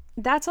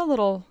that's a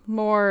little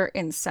more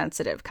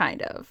insensitive,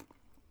 kind of.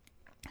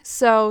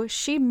 So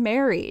she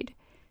married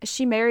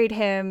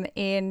him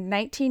in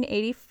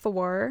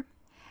 1984,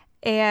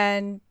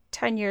 and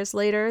 10 years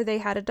later, they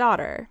had a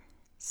daughter.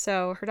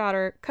 So her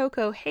daughter,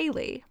 Coco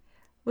Haley,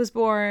 was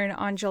born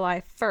on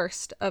July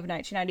 1st of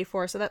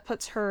 1994. So that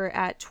puts her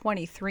at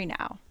 23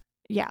 now.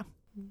 Yeah.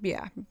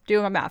 Yeah.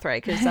 Doing my math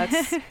right, because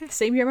that's the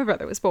same year my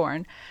brother was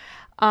born.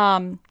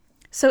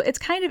 So it's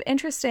kind of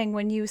interesting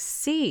when you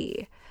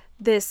see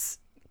this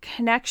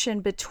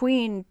connection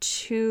between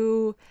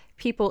two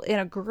people in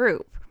a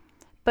group,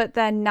 but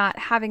then not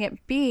having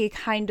it be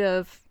kind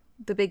of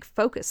the big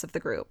focus of the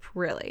group,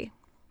 really.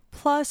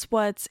 Plus,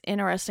 what's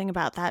interesting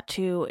about that,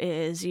 too,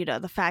 is,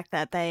 the fact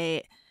that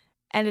they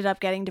ended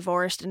up getting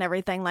divorced and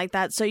everything like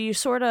that. So you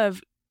sort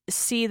of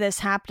see this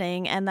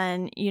happening, and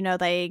then, you know,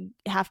 they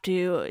have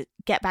to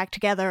get back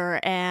together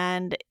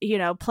and, you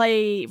know,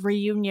 play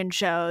reunion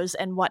shows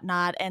and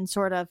whatnot, and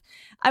sort of,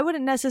 I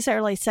wouldn't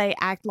necessarily say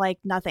act like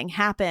nothing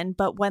happened,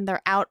 but when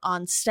they're out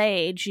on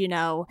stage, you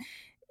know,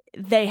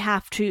 they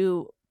have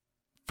to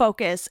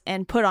focus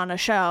and put on a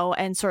show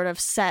and sort of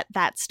set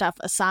that stuff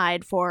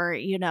aside for,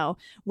 you know,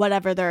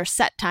 whatever their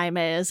set time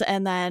is,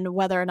 and then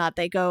whether or not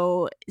they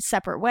go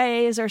separate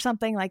ways or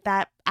something like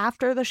that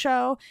after the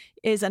show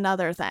is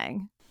another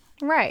thing.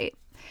 Right.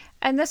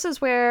 And this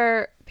is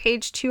where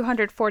page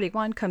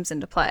 241 comes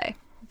into play,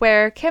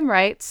 where Kim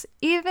writes,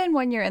 even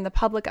when you're in the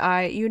public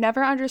eye, you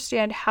never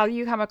understand how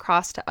you come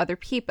across to other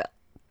people.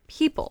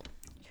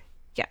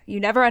 Yeah, you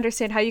never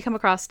understand how you come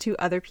across to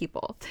other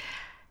people.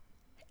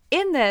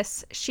 In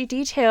this, she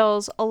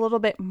details a little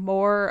bit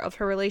more of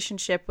her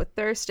relationship with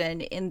Thurston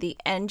in the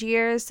end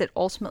years that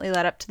ultimately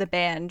led up to the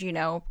band, you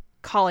know,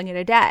 calling it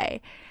a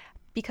day.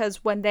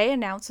 Because when they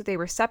announced that they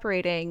were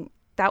separating,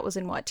 that was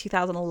in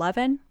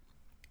 2011?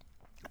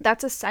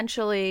 That's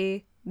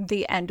essentially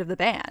the end of the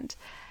band.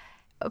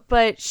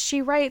 But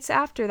she writes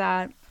after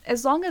that,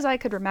 as long as I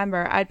could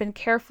remember, I'd been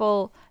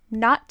careful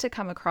not to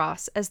come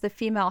across as the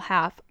female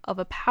half of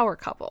a power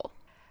couple.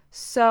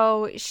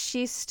 So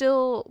she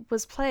still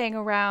was playing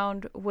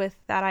around with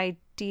that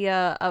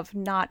idea of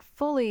not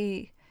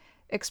fully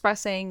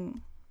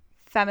expressing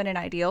feminine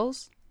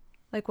ideals,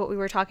 like what we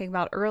were talking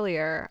about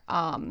earlier,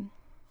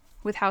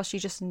 with how she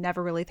just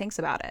never really thinks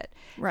about it.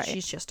 Right.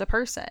 She's just a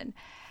person.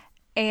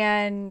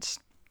 And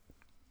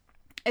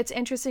it's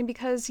interesting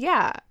because,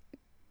 yeah,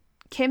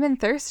 Kim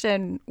and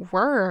Thurston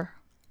were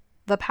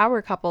the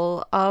power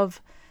couple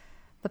of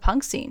the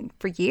punk scene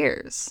for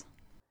years.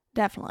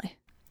 Definitely.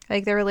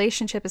 Like, their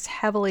relationship is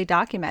heavily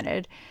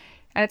documented,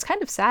 and it's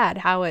kind of sad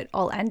how it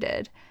all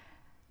ended,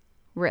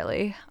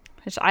 really.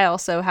 Which I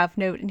also have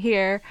note in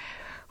here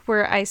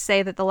where I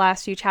say that the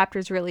last few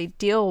chapters really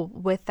deal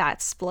with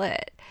that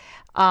split.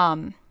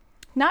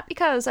 Not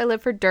because I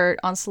live for dirt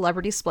on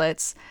celebrity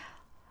splits,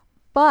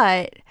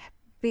 but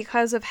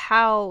because of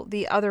how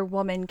the other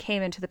woman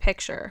came into the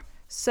picture.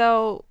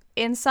 So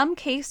in some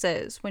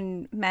cases,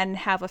 when men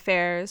have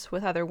affairs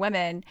with other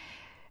women,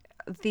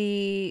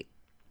 the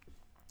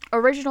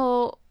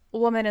original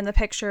woman in the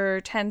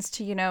picture tends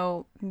to, you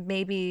know,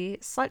 maybe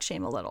slut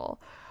shame a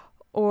little,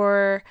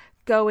 or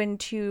go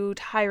into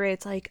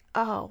tirades like,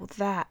 oh,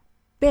 that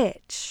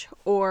bitch,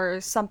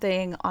 or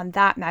something on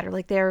that matter.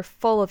 Like, they're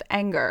full of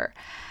anger.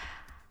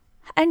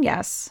 And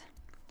yes,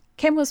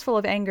 Kim was full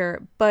of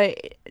anger,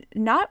 but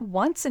not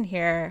once in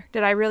here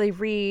did I really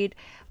read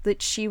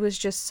that she was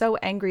just so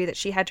angry that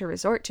she had to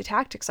resort to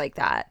tactics like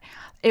that.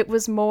 It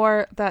was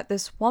more that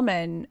this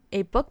woman,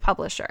 a book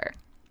publisher,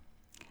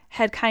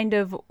 had kind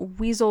of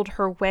weaseled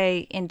her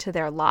way into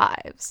their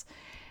lives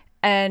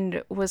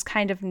and was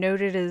kind of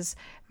noted as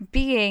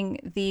being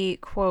the,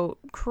 quote,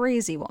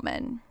 crazy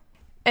woman.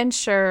 And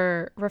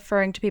sure,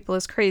 referring to people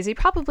as crazy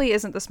probably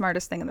isn't the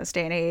smartest thing in this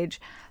day and age,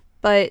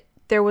 but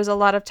there was a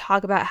lot of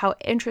talk about how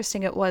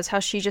interesting it was how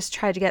she just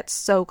tried to get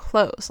so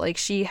close. Like,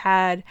 she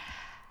had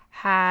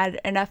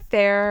an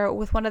affair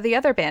with one of the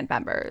other band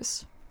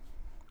members.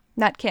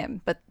 Not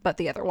Kim, but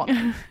the other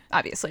woman,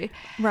 obviously.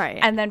 Right.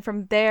 And then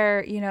from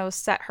there, you know,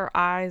 set her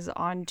eyes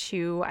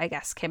onto, I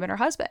guess, Kim and her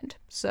husband.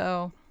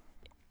 So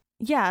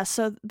yeah,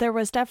 so there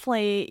was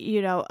definitely,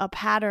 you know, a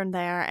pattern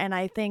there, and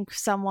I think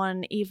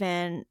someone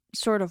even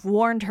sort of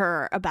warned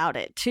her about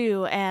it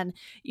too. And,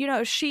 you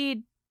know,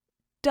 she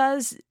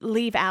does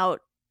leave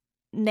out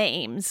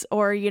names,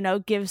 or, you know,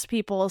 gives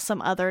people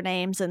some other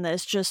names in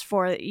this just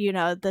for, you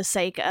know, the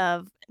sake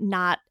of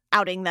not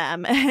outing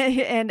them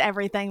and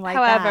everything like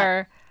that.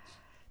 However,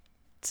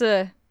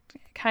 to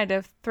kind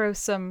of throw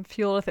some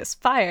fuel with this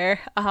fire,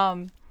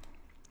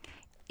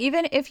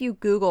 even if you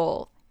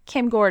Google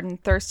Kim Gordon,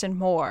 Thurston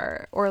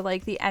Moore, or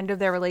like the end of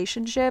their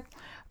relationship,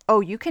 oh,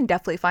 you can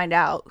definitely find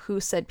out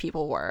who said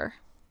people were.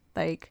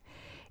 Like,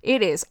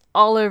 it is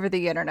all over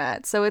the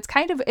internet. So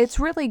it's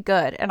really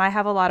good. And I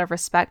have a lot of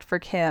respect for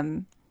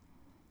Kim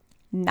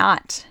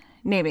not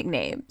naming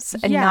names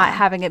and not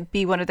having it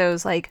be one of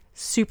those like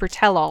super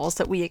tell-alls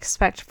that we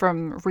expect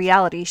from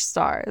reality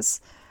stars.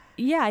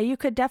 Yeah, you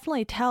could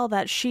definitely tell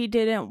that she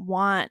didn't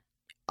want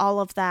all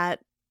of that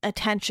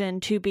attention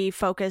to be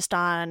focused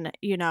on,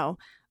 you know,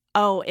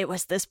 oh, it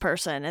was this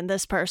person and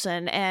this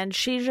person. And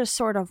she just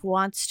sort of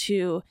wants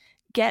to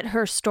get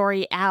her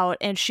story out,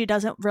 and she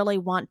doesn't really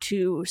want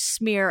to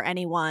smear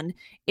anyone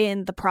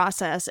in the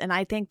process. And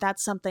I think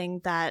that's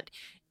something that,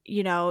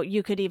 you know,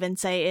 you could even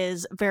say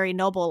is very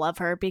noble of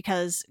her,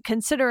 because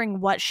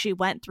considering what she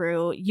went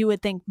through, you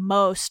would think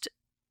most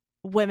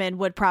women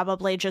would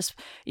probably just,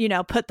 you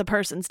know, put the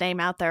person's name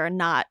out there and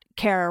not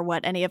care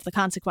what any of the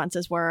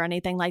consequences were or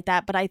anything like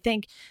that. But I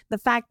think the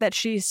fact that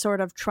she's sort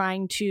of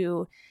trying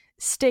to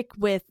stick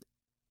with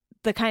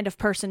the kind of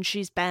person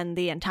she's been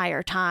the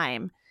entire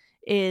time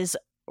is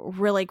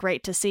really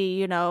great to see.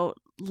 You know,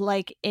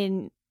 like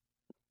in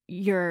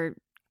your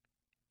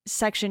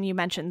section you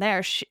mentioned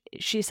there,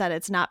 she said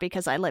it's not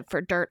because I live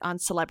for dirt on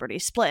celebrity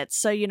splits.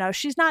 So,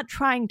 she's not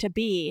trying to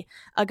be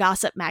a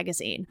gossip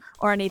magazine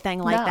or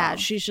anything like that.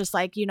 She's just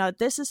like,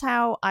 this is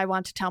how I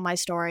want to tell my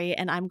story,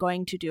 and I'm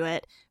going to do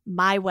it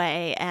my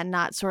way and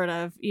not sort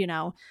of,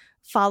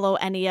 follow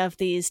any of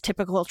these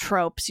typical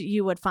tropes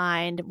you would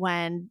find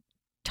when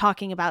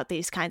talking about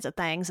these kinds of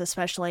things,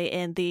 especially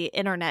in the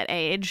internet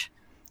age.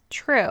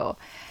 True.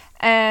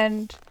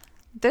 And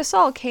this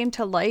all came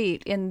to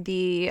light in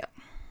the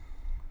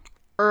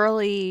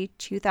early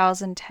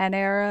 2010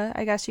 era,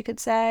 I guess you could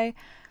say,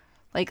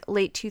 like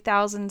late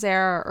 2000s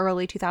era,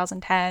 early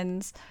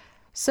 2010s.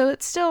 So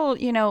it's still,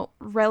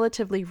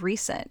 relatively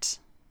recent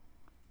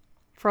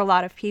for a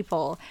lot of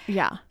people.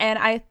 Yeah. And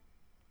I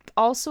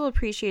also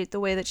appreciate the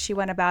way that she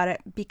went about it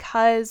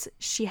because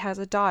she has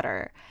a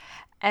daughter.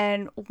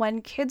 And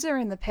when kids are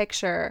in the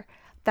picture,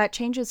 that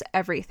changes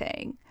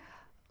everything.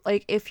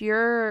 Like if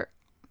you're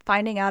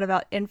finding out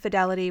about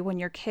infidelity when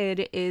your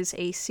kid is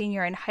a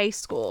senior in high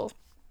school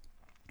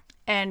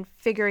and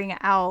figuring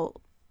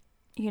out,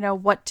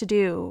 what to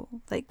do,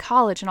 like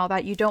college and all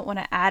that, you don't want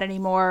to add any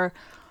more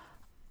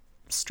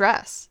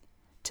stress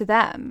to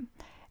them.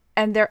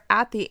 And they're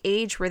at the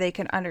age where they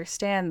can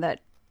understand that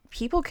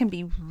people can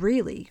be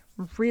really,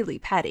 really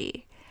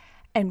petty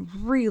and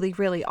really,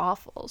 really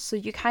awful. So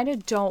you kind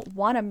of don't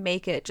want to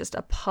make it just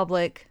a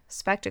public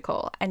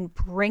spectacle and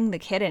bring the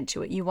kid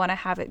into it. You want to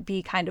have it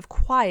be kind of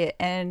quiet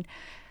and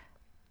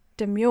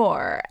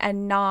demure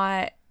and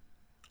not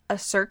a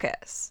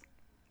circus.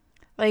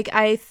 Like,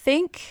 I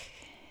think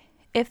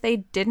if they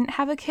didn't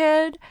have a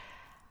kid,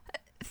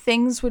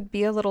 things would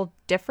be a little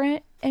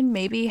different in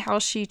maybe how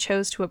she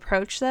chose to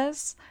approach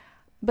this.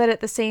 But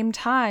at the same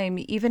time,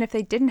 even if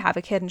they didn't have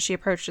a kid and she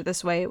approached it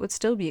this way, it would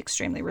still be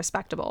extremely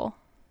respectable.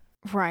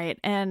 Right.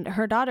 And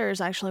her daughter is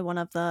actually one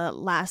of the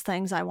last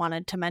things I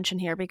wanted to mention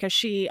here, because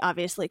she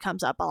obviously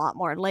comes up a lot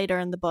more later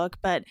in the book.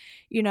 But,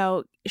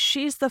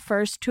 she's the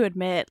first to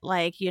admit,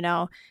 like,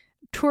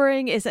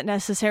 touring isn't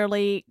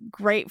necessarily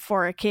great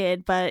for a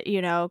kid, but,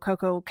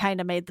 Coco kind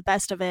of made the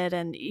best of it.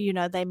 And,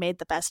 they made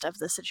the best of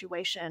the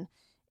situation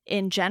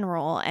in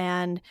general.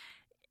 And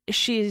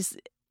she's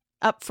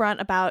upfront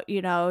about,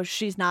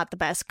 she's not the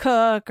best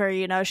cook,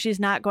 or, she's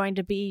not going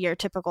to be your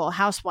typical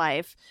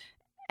housewife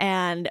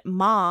and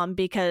mom,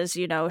 because,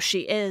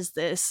 she is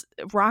this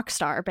rock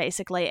star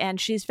basically. And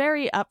she's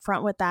very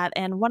upfront with that.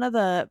 And one of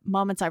the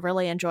moments I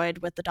really enjoyed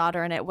with the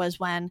daughter in it was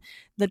when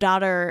the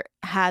daughter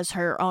has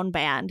her own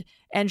band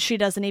and she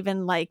doesn't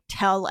even like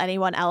tell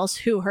anyone else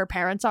who her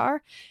parents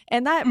are.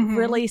 And that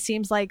really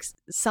seems like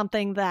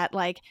something that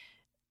like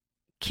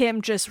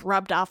Kim just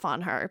rubbed off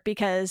on her,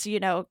 because,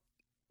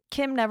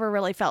 Kim never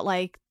really felt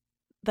like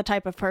the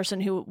type of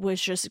person who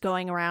was just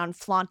going around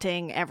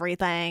flaunting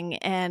everything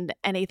and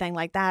anything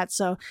like that.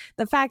 So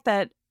the fact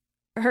that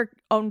her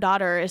own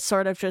daughter is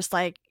sort of just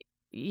like,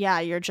 yeah,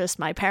 you're just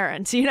my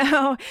parents,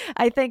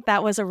 I think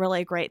that was a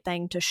really great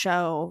thing to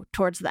show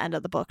towards the end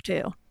of the book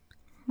too.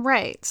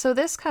 Right. So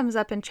this comes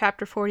up in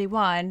chapter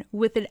 41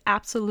 with an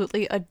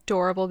absolutely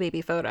adorable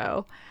baby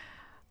photo.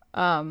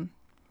 I'm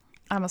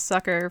a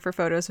sucker for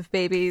photos of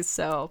babies,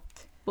 so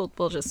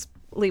we'll just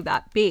leave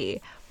that be.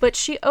 But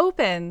she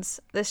opens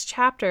this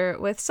chapter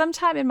with,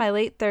 sometime in my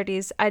late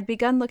 30s, I'd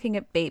begun looking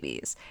at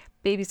babies.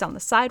 Babies on the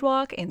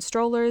sidewalk, in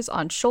strollers,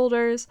 on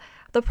shoulders.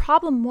 The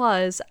problem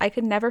was I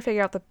could never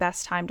figure out the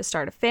best time to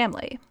start a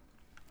family.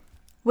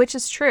 Which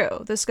is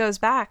true. This goes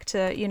back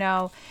to,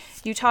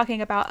 you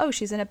talking about, oh,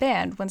 she's in a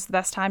band. When's the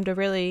best time to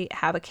really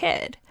have a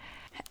kid?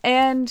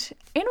 And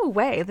in a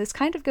way, this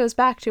kind of goes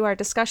back to our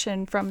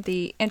discussion from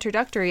the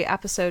introductory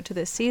episode to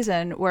this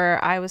season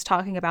where I was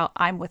talking about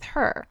I'm With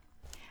Her,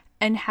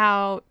 and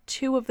how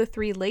 2 of the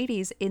 3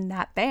 ladies in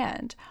that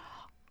band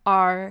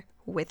are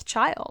with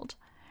child.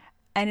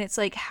 And it's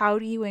like, how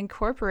do you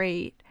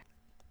incorporate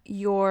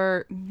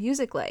your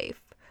music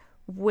life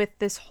with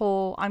this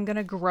whole I'm going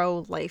to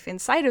grow life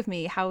inside of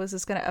me? How is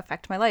this going to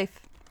affect my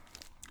life?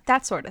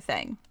 That sort of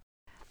thing.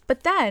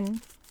 But then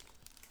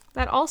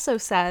that also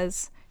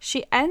says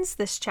she ends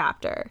this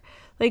chapter.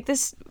 Like,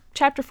 this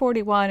chapter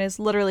 41 is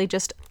literally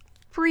just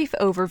a brief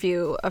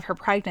overview of her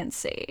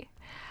pregnancy.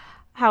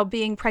 How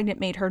being pregnant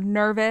made her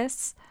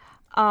nervous.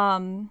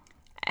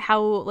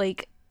 How,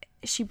 like,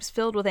 she was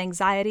filled with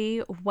anxiety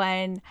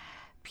when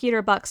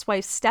Peter Buck's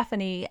wife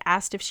Stephanie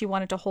asked if she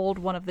wanted to hold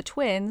one of the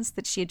twins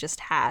that she had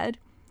just had.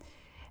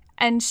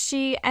 And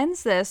she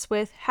ends this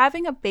with,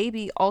 having a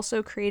baby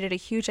also created a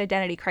huge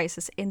identity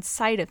crisis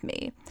inside of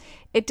me.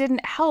 It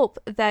didn't help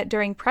that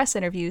during press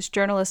interviews,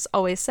 journalists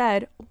always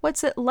said,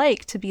 what's it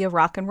like to be a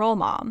rock and roll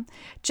mom?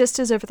 Just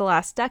as over the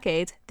last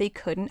decades, they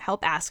couldn't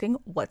help asking,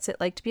 what's it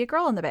like to be a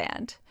girl in the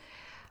band?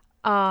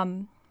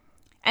 And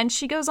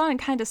she goes on and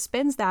kind of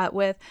spins that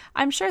with,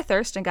 I'm sure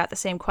Thurston got the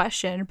same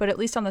question, but at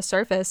least on the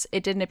surface,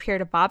 it didn't appear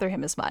to bother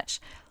him as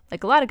much.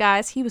 Like a lot of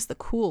guys, he was the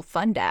cool,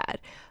 fun dad,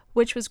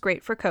 which was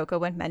great for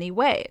Coco in many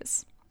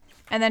ways.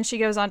 And then she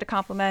goes on to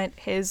compliment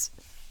his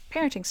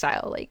parenting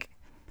style, like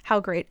how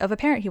great of a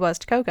parent he was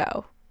to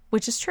Coco,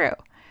 which is true.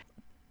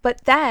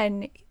 But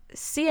then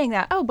seeing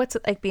that, oh, what's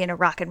it like being a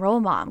rock and roll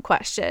mom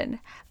question,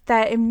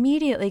 that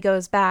immediately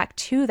goes back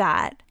to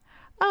that,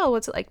 oh,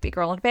 what's it like to be a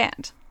girl in a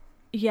band?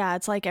 Yeah,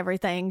 it's like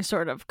everything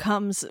sort of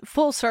comes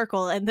full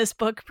circle in this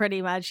book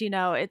pretty much.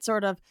 It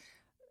sort of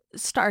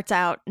starts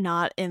out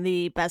not in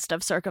the best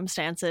of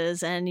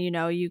circumstances, and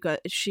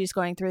she's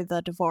going through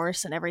the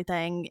divorce and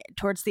everything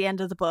towards the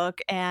end of the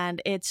book,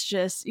 and it's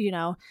just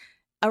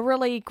a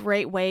really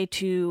great way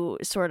to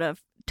sort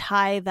of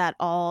tie that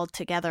all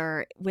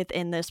together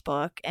within this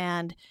book.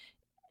 And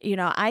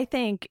I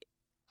think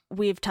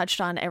we've touched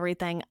on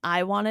everything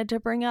I wanted to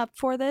bring up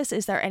for this.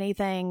 Is there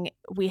anything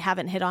we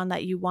haven't hit on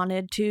that you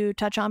wanted to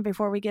touch on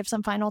before we give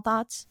some final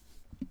thoughts?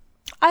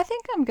 I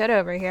think I'm good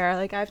over here.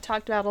 Like, I've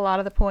talked about a lot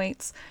of the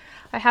points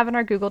I have in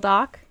our Google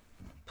Doc,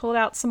 pulled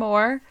out some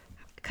more,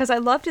 because I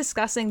love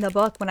discussing the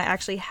book when I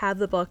actually have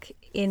the book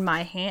in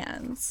my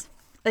hands.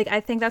 Like,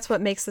 I think that's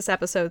what makes this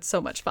episode so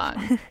much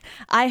fun.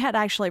 I had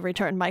actually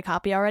returned my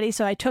copy already,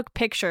 so I took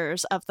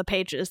pictures of the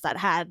pages that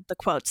had the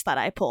quotes that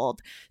I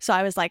pulled. So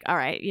I was like, all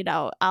right,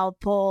 I'll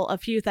pull a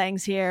few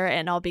things here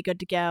and I'll be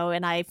good to go.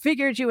 And I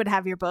figured you would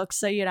have your books,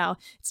 so,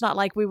 it's not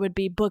like we would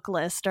be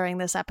bookless during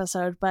this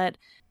episode. But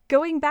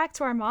going back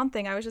to our mom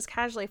thing, I was just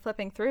casually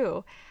flipping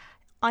through.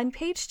 On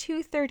page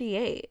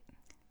 238,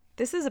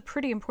 this is a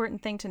pretty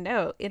important thing to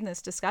note in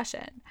this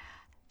discussion.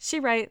 She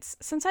writes,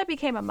 since I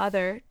became a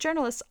mother,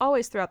 journalists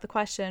always throw out the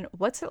question,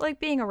 what's it like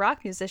being a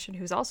rock musician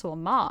who's also a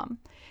mom?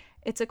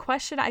 It's a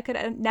question I could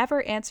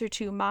never answer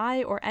to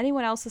my or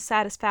anyone else's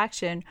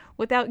satisfaction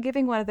without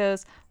giving one of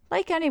those,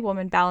 like any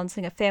woman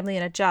balancing a family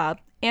and a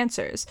job,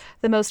 answers,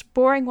 the most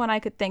boring one I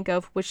could think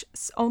of, which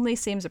only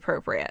seems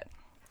appropriate.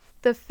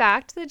 The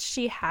fact that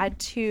she had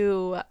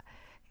to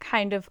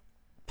kind of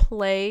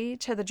play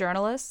to the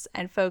journalists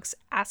and folks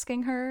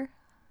asking her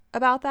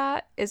about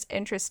that is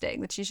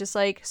interesting, that she's just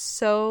like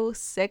so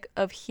sick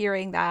of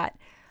hearing that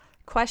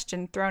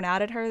question thrown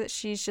out at her that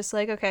she's just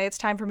like, okay, it's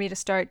time for me to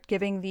start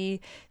giving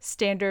the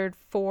standard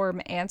form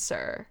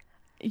answer.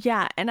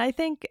 Yeah, and I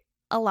think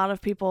a lot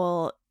of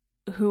people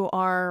who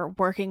are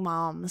working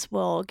moms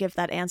will give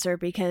that answer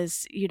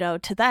because,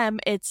 to them,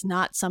 it's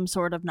not some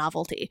sort of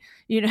novelty.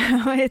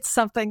 It's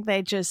something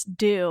they just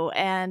do.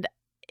 And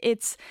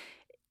it's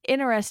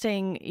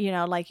interesting,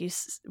 like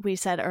we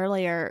said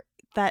earlier,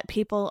 that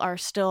people are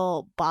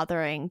still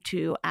bothering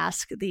to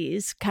ask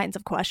these kinds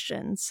of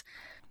questions.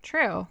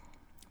 True.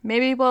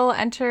 Maybe we'll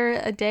enter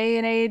a day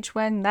and age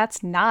when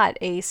that's not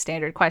a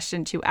standard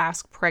question to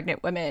ask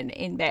pregnant women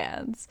in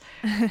bands.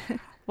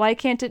 Why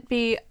can't it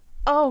be,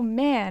 oh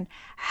man,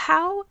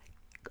 how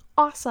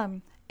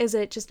awesome is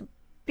it just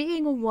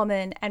being a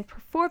woman and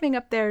performing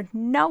up there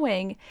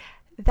knowing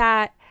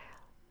that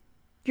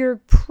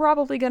you're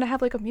probably going to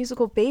have like a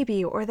musical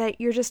baby, or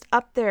that you're just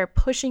up there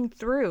pushing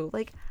through?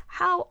 Like,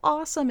 how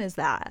awesome is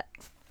that?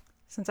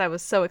 Since I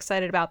was so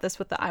excited about this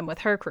with the I'm With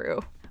Her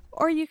crew.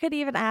 Or you could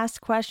even ask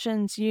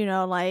questions,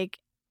 like,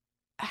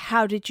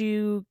 how did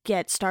you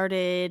get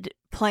started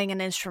playing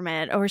an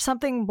instrument, or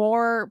something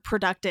more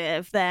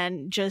productive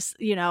than just,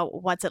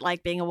 what's it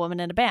like being a woman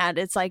in a band?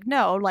 It's like,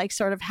 no, like,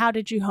 sort of, how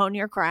did you hone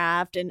your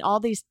craft, and all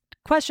these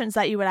questions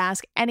that you would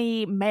ask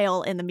any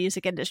male in the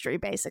music industry,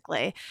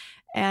 basically.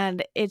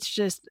 And it's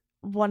just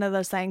one of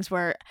those things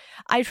where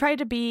I try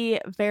to be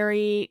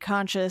very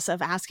conscious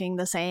of asking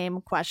the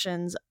same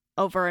questions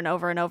over and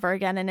over and over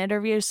again in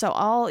interviews. So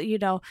I'll,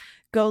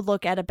 go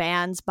look at a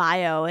band's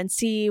bio and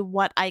see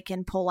what I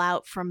can pull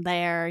out from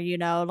there,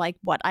 like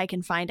what I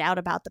can find out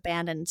about the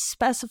band, and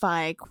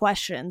specify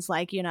questions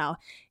like,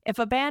 if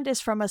a band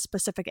is from a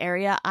specific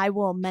area, I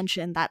will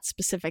mention that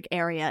specific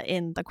area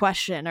in the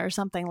question or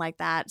something like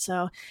that.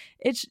 So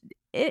it's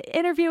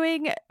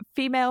interviewing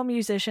female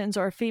musicians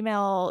or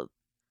female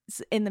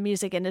in the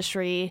music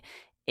industry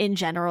in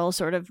general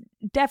sort of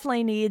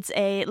definitely needs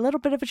a little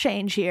bit of a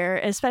change here,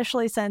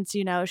 especially since,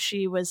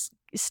 she was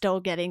still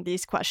getting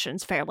these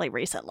questions fairly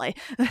recently.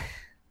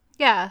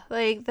 Yeah,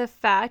 like the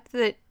fact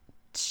that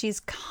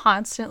she's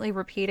constantly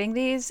repeating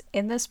these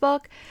in this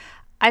book,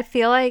 I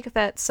feel like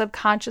that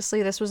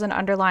subconsciously this was an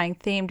underlying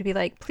theme to be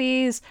like,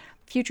 please,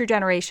 future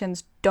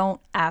generations,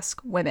 don't ask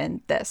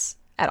women this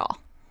at all.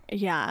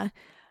 Yeah.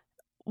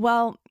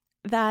 Well,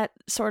 that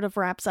sort of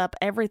wraps up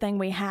everything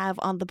we have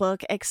on the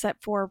book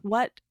except for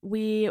what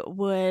we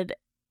would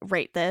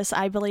rate this.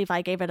 I believe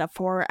I gave it a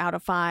 4 out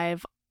of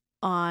 5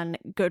 on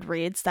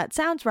Goodreads. That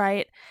sounds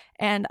right.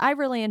 And I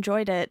really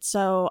enjoyed it.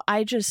 So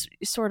I just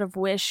sort of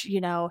wish,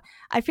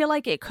 I feel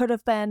like it could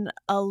have been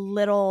a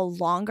little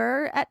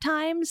longer at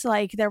times.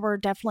 Like there were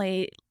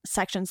definitely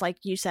sections, like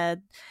you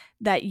said,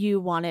 that you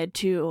wanted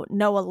to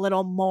know a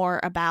little more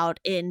about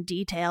in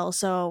detail.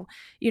 So,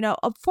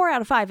 a 4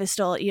 out of 5 is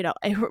still,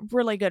 a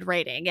really good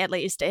rating, at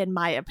least in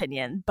my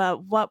opinion.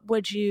 But what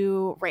would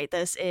you rate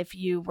this if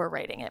you were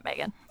rating it,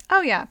 Megan?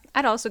 Oh, yeah.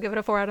 I'd also give it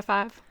a 4 out of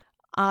 5.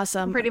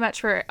 Awesome. Pretty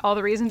much for all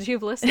the reasons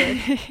you've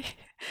listed.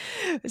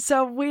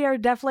 So we are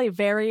definitely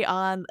very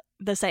on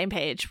the same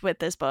page with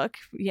this book.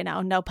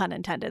 No pun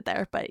intended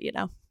there, but,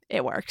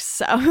 it works.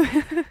 So,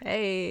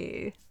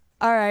 hey.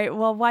 All right.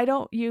 Well, why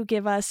don't you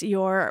give us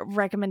your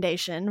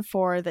recommendation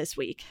for this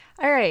week?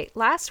 All right.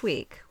 Last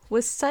week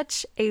was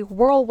such a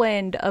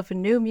whirlwind of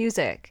new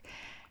music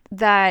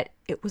that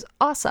it was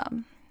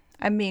awesome.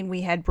 I mean,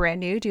 we had Brand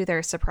New do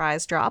their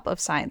surprise drop of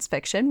Science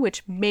Fiction,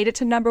 which made it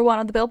to #1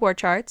 on the Billboard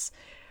charts,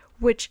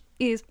 which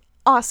is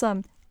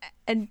awesome.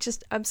 And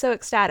just, I'm so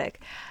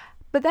ecstatic.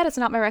 But that is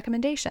not my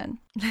recommendation.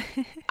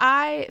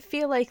 I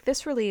feel like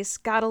this release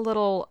got a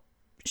little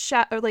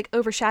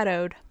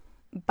overshadowed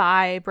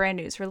by Brand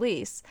New's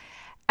release.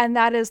 And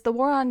that is The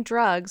War on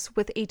Drugs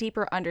with a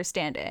Deeper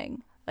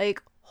Understanding.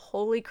 Like,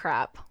 holy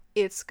crap,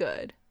 it's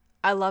good.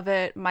 I love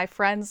it. My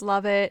friends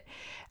love it.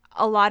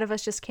 A lot of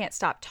us just can't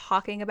stop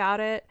talking about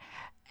it.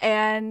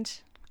 And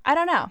I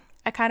don't know.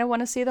 I kind of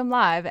want to see them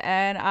live.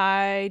 And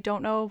I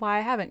don't know why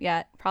I haven't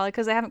yet. Probably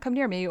because they haven't come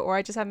near me or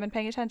I just haven't been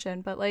paying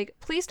attention. But like,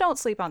 please don't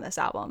sleep on this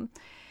album.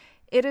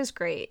 It is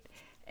great.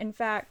 In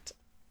fact,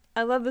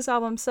 I love this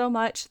album so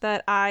much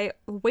that I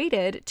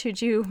waited to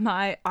do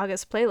my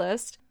August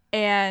playlist.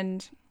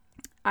 And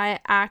I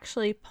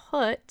actually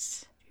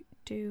put,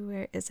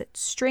 where is it?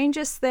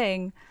 Strangest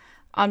Thing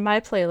on my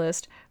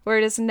playlist, where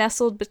it is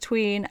nestled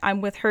between I'm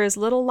With Her's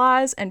Little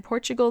Lies and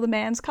Portugal the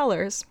Man's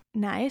Colors.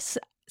 Nice.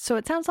 So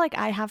it sounds like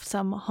I have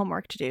some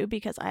homework to do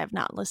because I have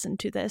not listened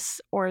to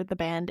this or the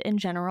band in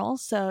general.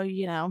 So,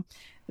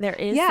 there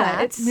is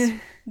that. It's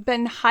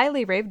been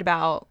highly raved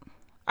about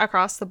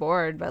across the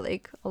board by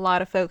like a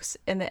lot of folks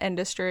in the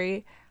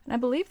industry. And I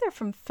believe they're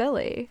from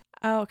Philly.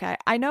 Oh, okay.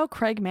 I know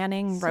Craig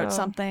Manning wrote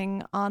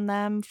something on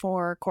them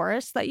for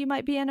Chorus that you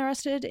might be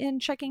interested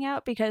in checking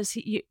out because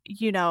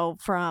you know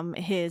from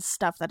his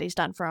stuff that he's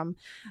done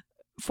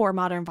for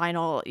Modern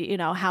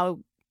Vinyl, how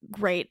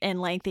great and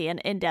lengthy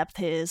and in-depth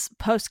his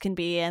posts can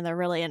be, and they're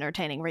really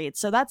entertaining reads.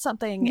 So that's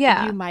something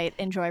you might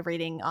enjoy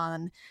reading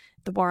on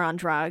The War on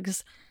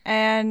Drugs.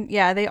 And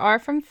yeah, they are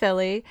from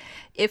Philly.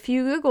 If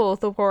you Google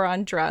The War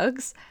on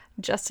Drugs,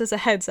 just as a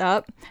heads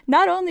up,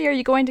 not only are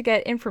you going to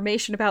get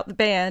information about the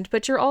band,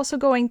 but you're also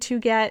going to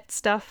get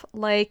stuff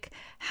like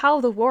how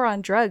the war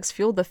on drugs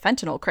fueled the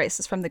fentanyl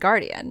crisis from The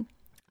Guardian.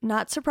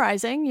 Not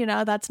surprising,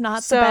 that's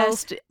not the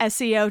best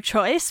SEO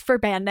choice for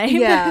band name.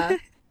 Yeah.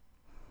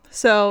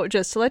 So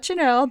just to let you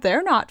know,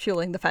 they're not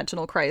fueling the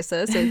fentanyl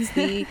crisis. It's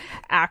the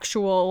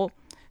actual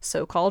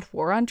so-called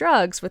war on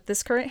drugs with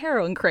this current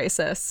heroin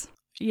crisis.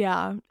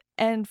 Yeah.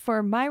 And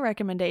for my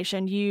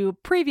recommendation, you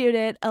previewed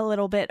it a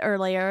little bit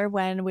earlier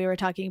when we were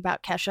talking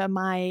about Kesha.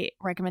 My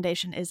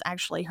recommendation is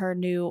actually her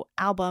new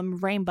album,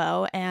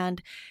 Rainbow.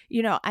 And,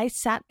 I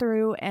sat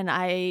through and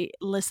I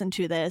listened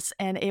to this,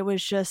 and it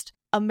was just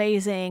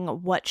amazing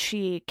what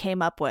she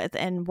came up with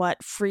and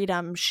what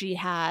freedom she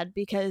had.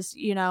 Because,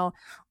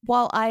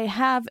 while I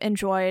have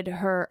enjoyed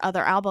her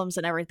other albums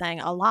and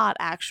everything a lot,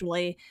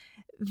 actually,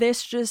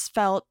 this just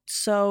felt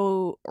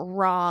so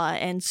raw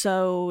and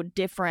so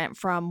different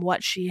from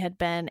what she had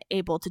been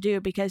able to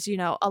do because,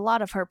 a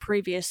lot of her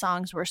previous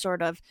songs were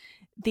sort of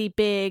the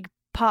big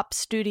pop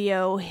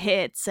studio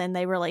hits, and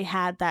they really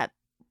had that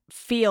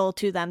feel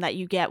to them that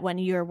you get when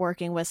you're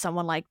working with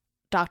someone like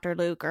Dr.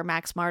 Luke or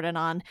Max Martin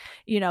on,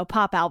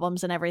 pop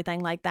albums and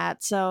everything like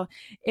that. So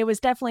it was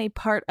definitely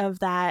part of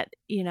that,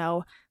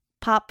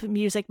 pop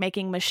music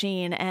making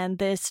machine. And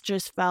this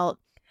just felt,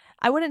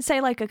 I wouldn't say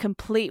like a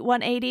complete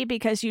 180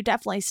 because you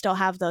definitely still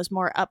have those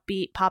more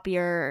upbeat,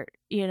 poppier,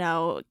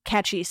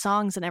 catchy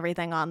songs and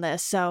everything on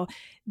this. So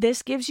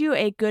this gives you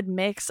a good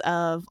mix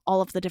of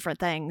all of the different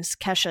things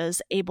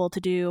Kesha's able to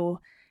do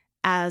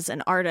as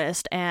an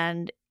artist.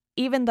 And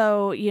even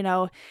though,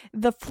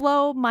 the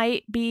flow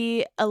might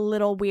be a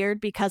little weird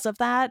because of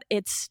that,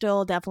 it's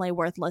still definitely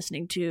worth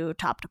listening to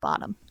top to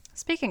bottom.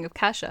 Speaking of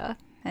Kesha,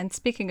 and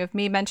speaking of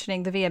me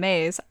mentioning the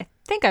VMAs, I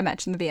think I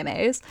mentioned the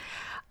VMAs.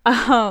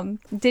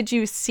 Did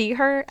you see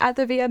her at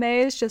the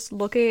VMAs just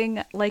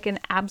looking like an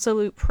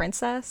absolute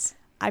princess?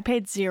 I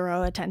paid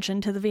zero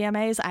attention to the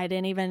VMAs. I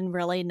didn't even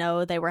really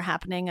know they were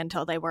happening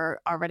until they were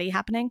already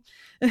happening.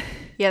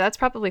 Yeah, that's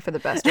probably for the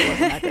best it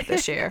wasn't that good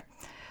this year.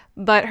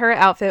 But her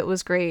outfit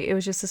was great. It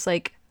was just this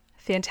like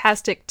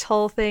fantastic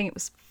tulle thing. It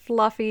was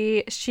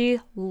fluffy. She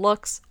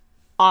looks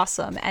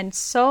awesome and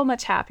so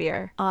much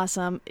happier.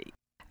 Awesome.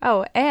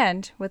 Oh,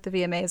 and with the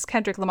VMAs,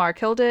 Kendrick Lamar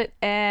killed it.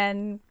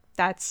 And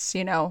that's,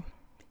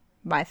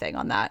 my thing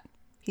on that.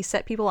 He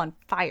set people on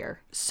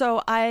fire.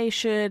 So I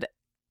should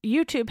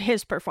YouTube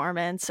his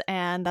performance,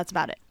 and that's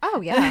about it. Oh,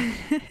 yeah.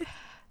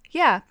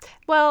 Yeah.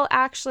 Well,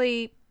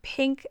 actually,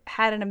 Pink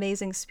had an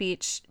amazing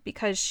speech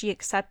because she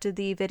accepted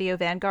the Video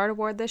Vanguard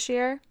Award this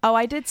year. Oh,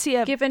 I did see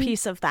a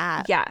piece of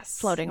that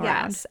floating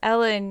around. Yes,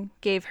 Ellen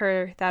gave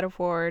her that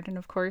award. And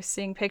of course,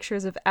 seeing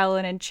pictures of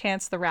Ellen and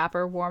Chance the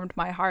Rapper warmed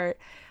my heart.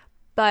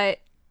 But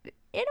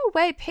in a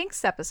way,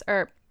 Pink's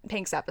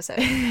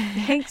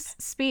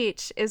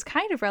speech is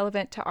kind of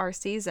relevant to our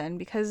season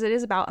because it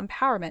is about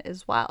empowerment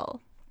as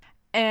well.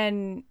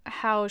 And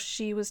how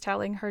she was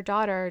telling her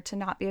daughter to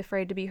not be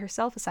afraid to be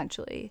herself,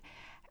 essentially.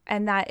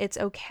 And that it's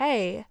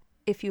okay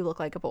if you look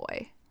like a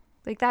boy.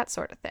 Like that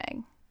sort of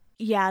thing.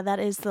 Yeah, that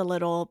is the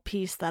little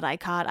piece that I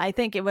caught. I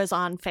think it was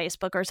on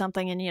Facebook or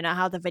something, and you know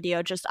how the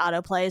video just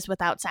autoplays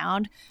without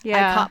sound?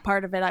 Yeah. I caught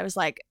part of it. I was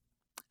like,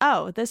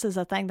 oh, this is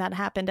a thing that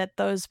happened at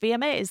those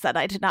VMAs that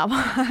I did not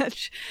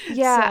watch.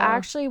 Yeah, So,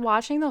 actually,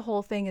 watching the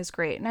whole thing is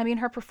great. And I mean,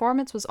 her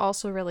performance was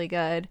also really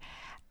good.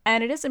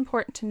 And it is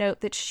important to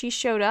note that she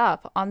showed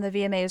up on the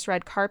VMA's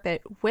red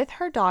carpet with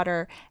her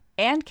daughter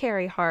and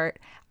Carrie Hart,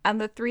 and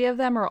the three of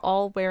them are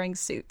all wearing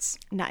suits.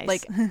 nice.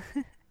 Like,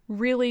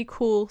 really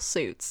cool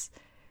suits.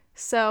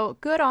 So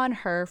good on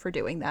her for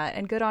doing that,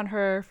 and good on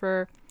her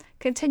for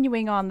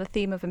continuing on the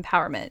theme of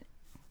empowerment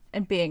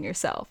and being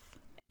yourself.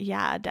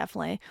 Yeah,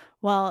 definitely.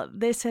 Well,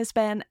 this has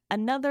been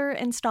another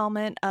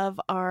installment of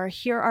our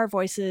Hear Our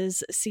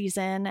Voices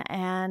season,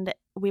 and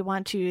we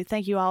want to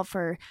thank you all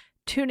for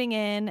tuning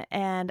in.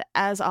 And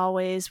as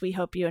always, we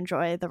hope you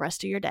enjoy the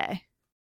rest of your day.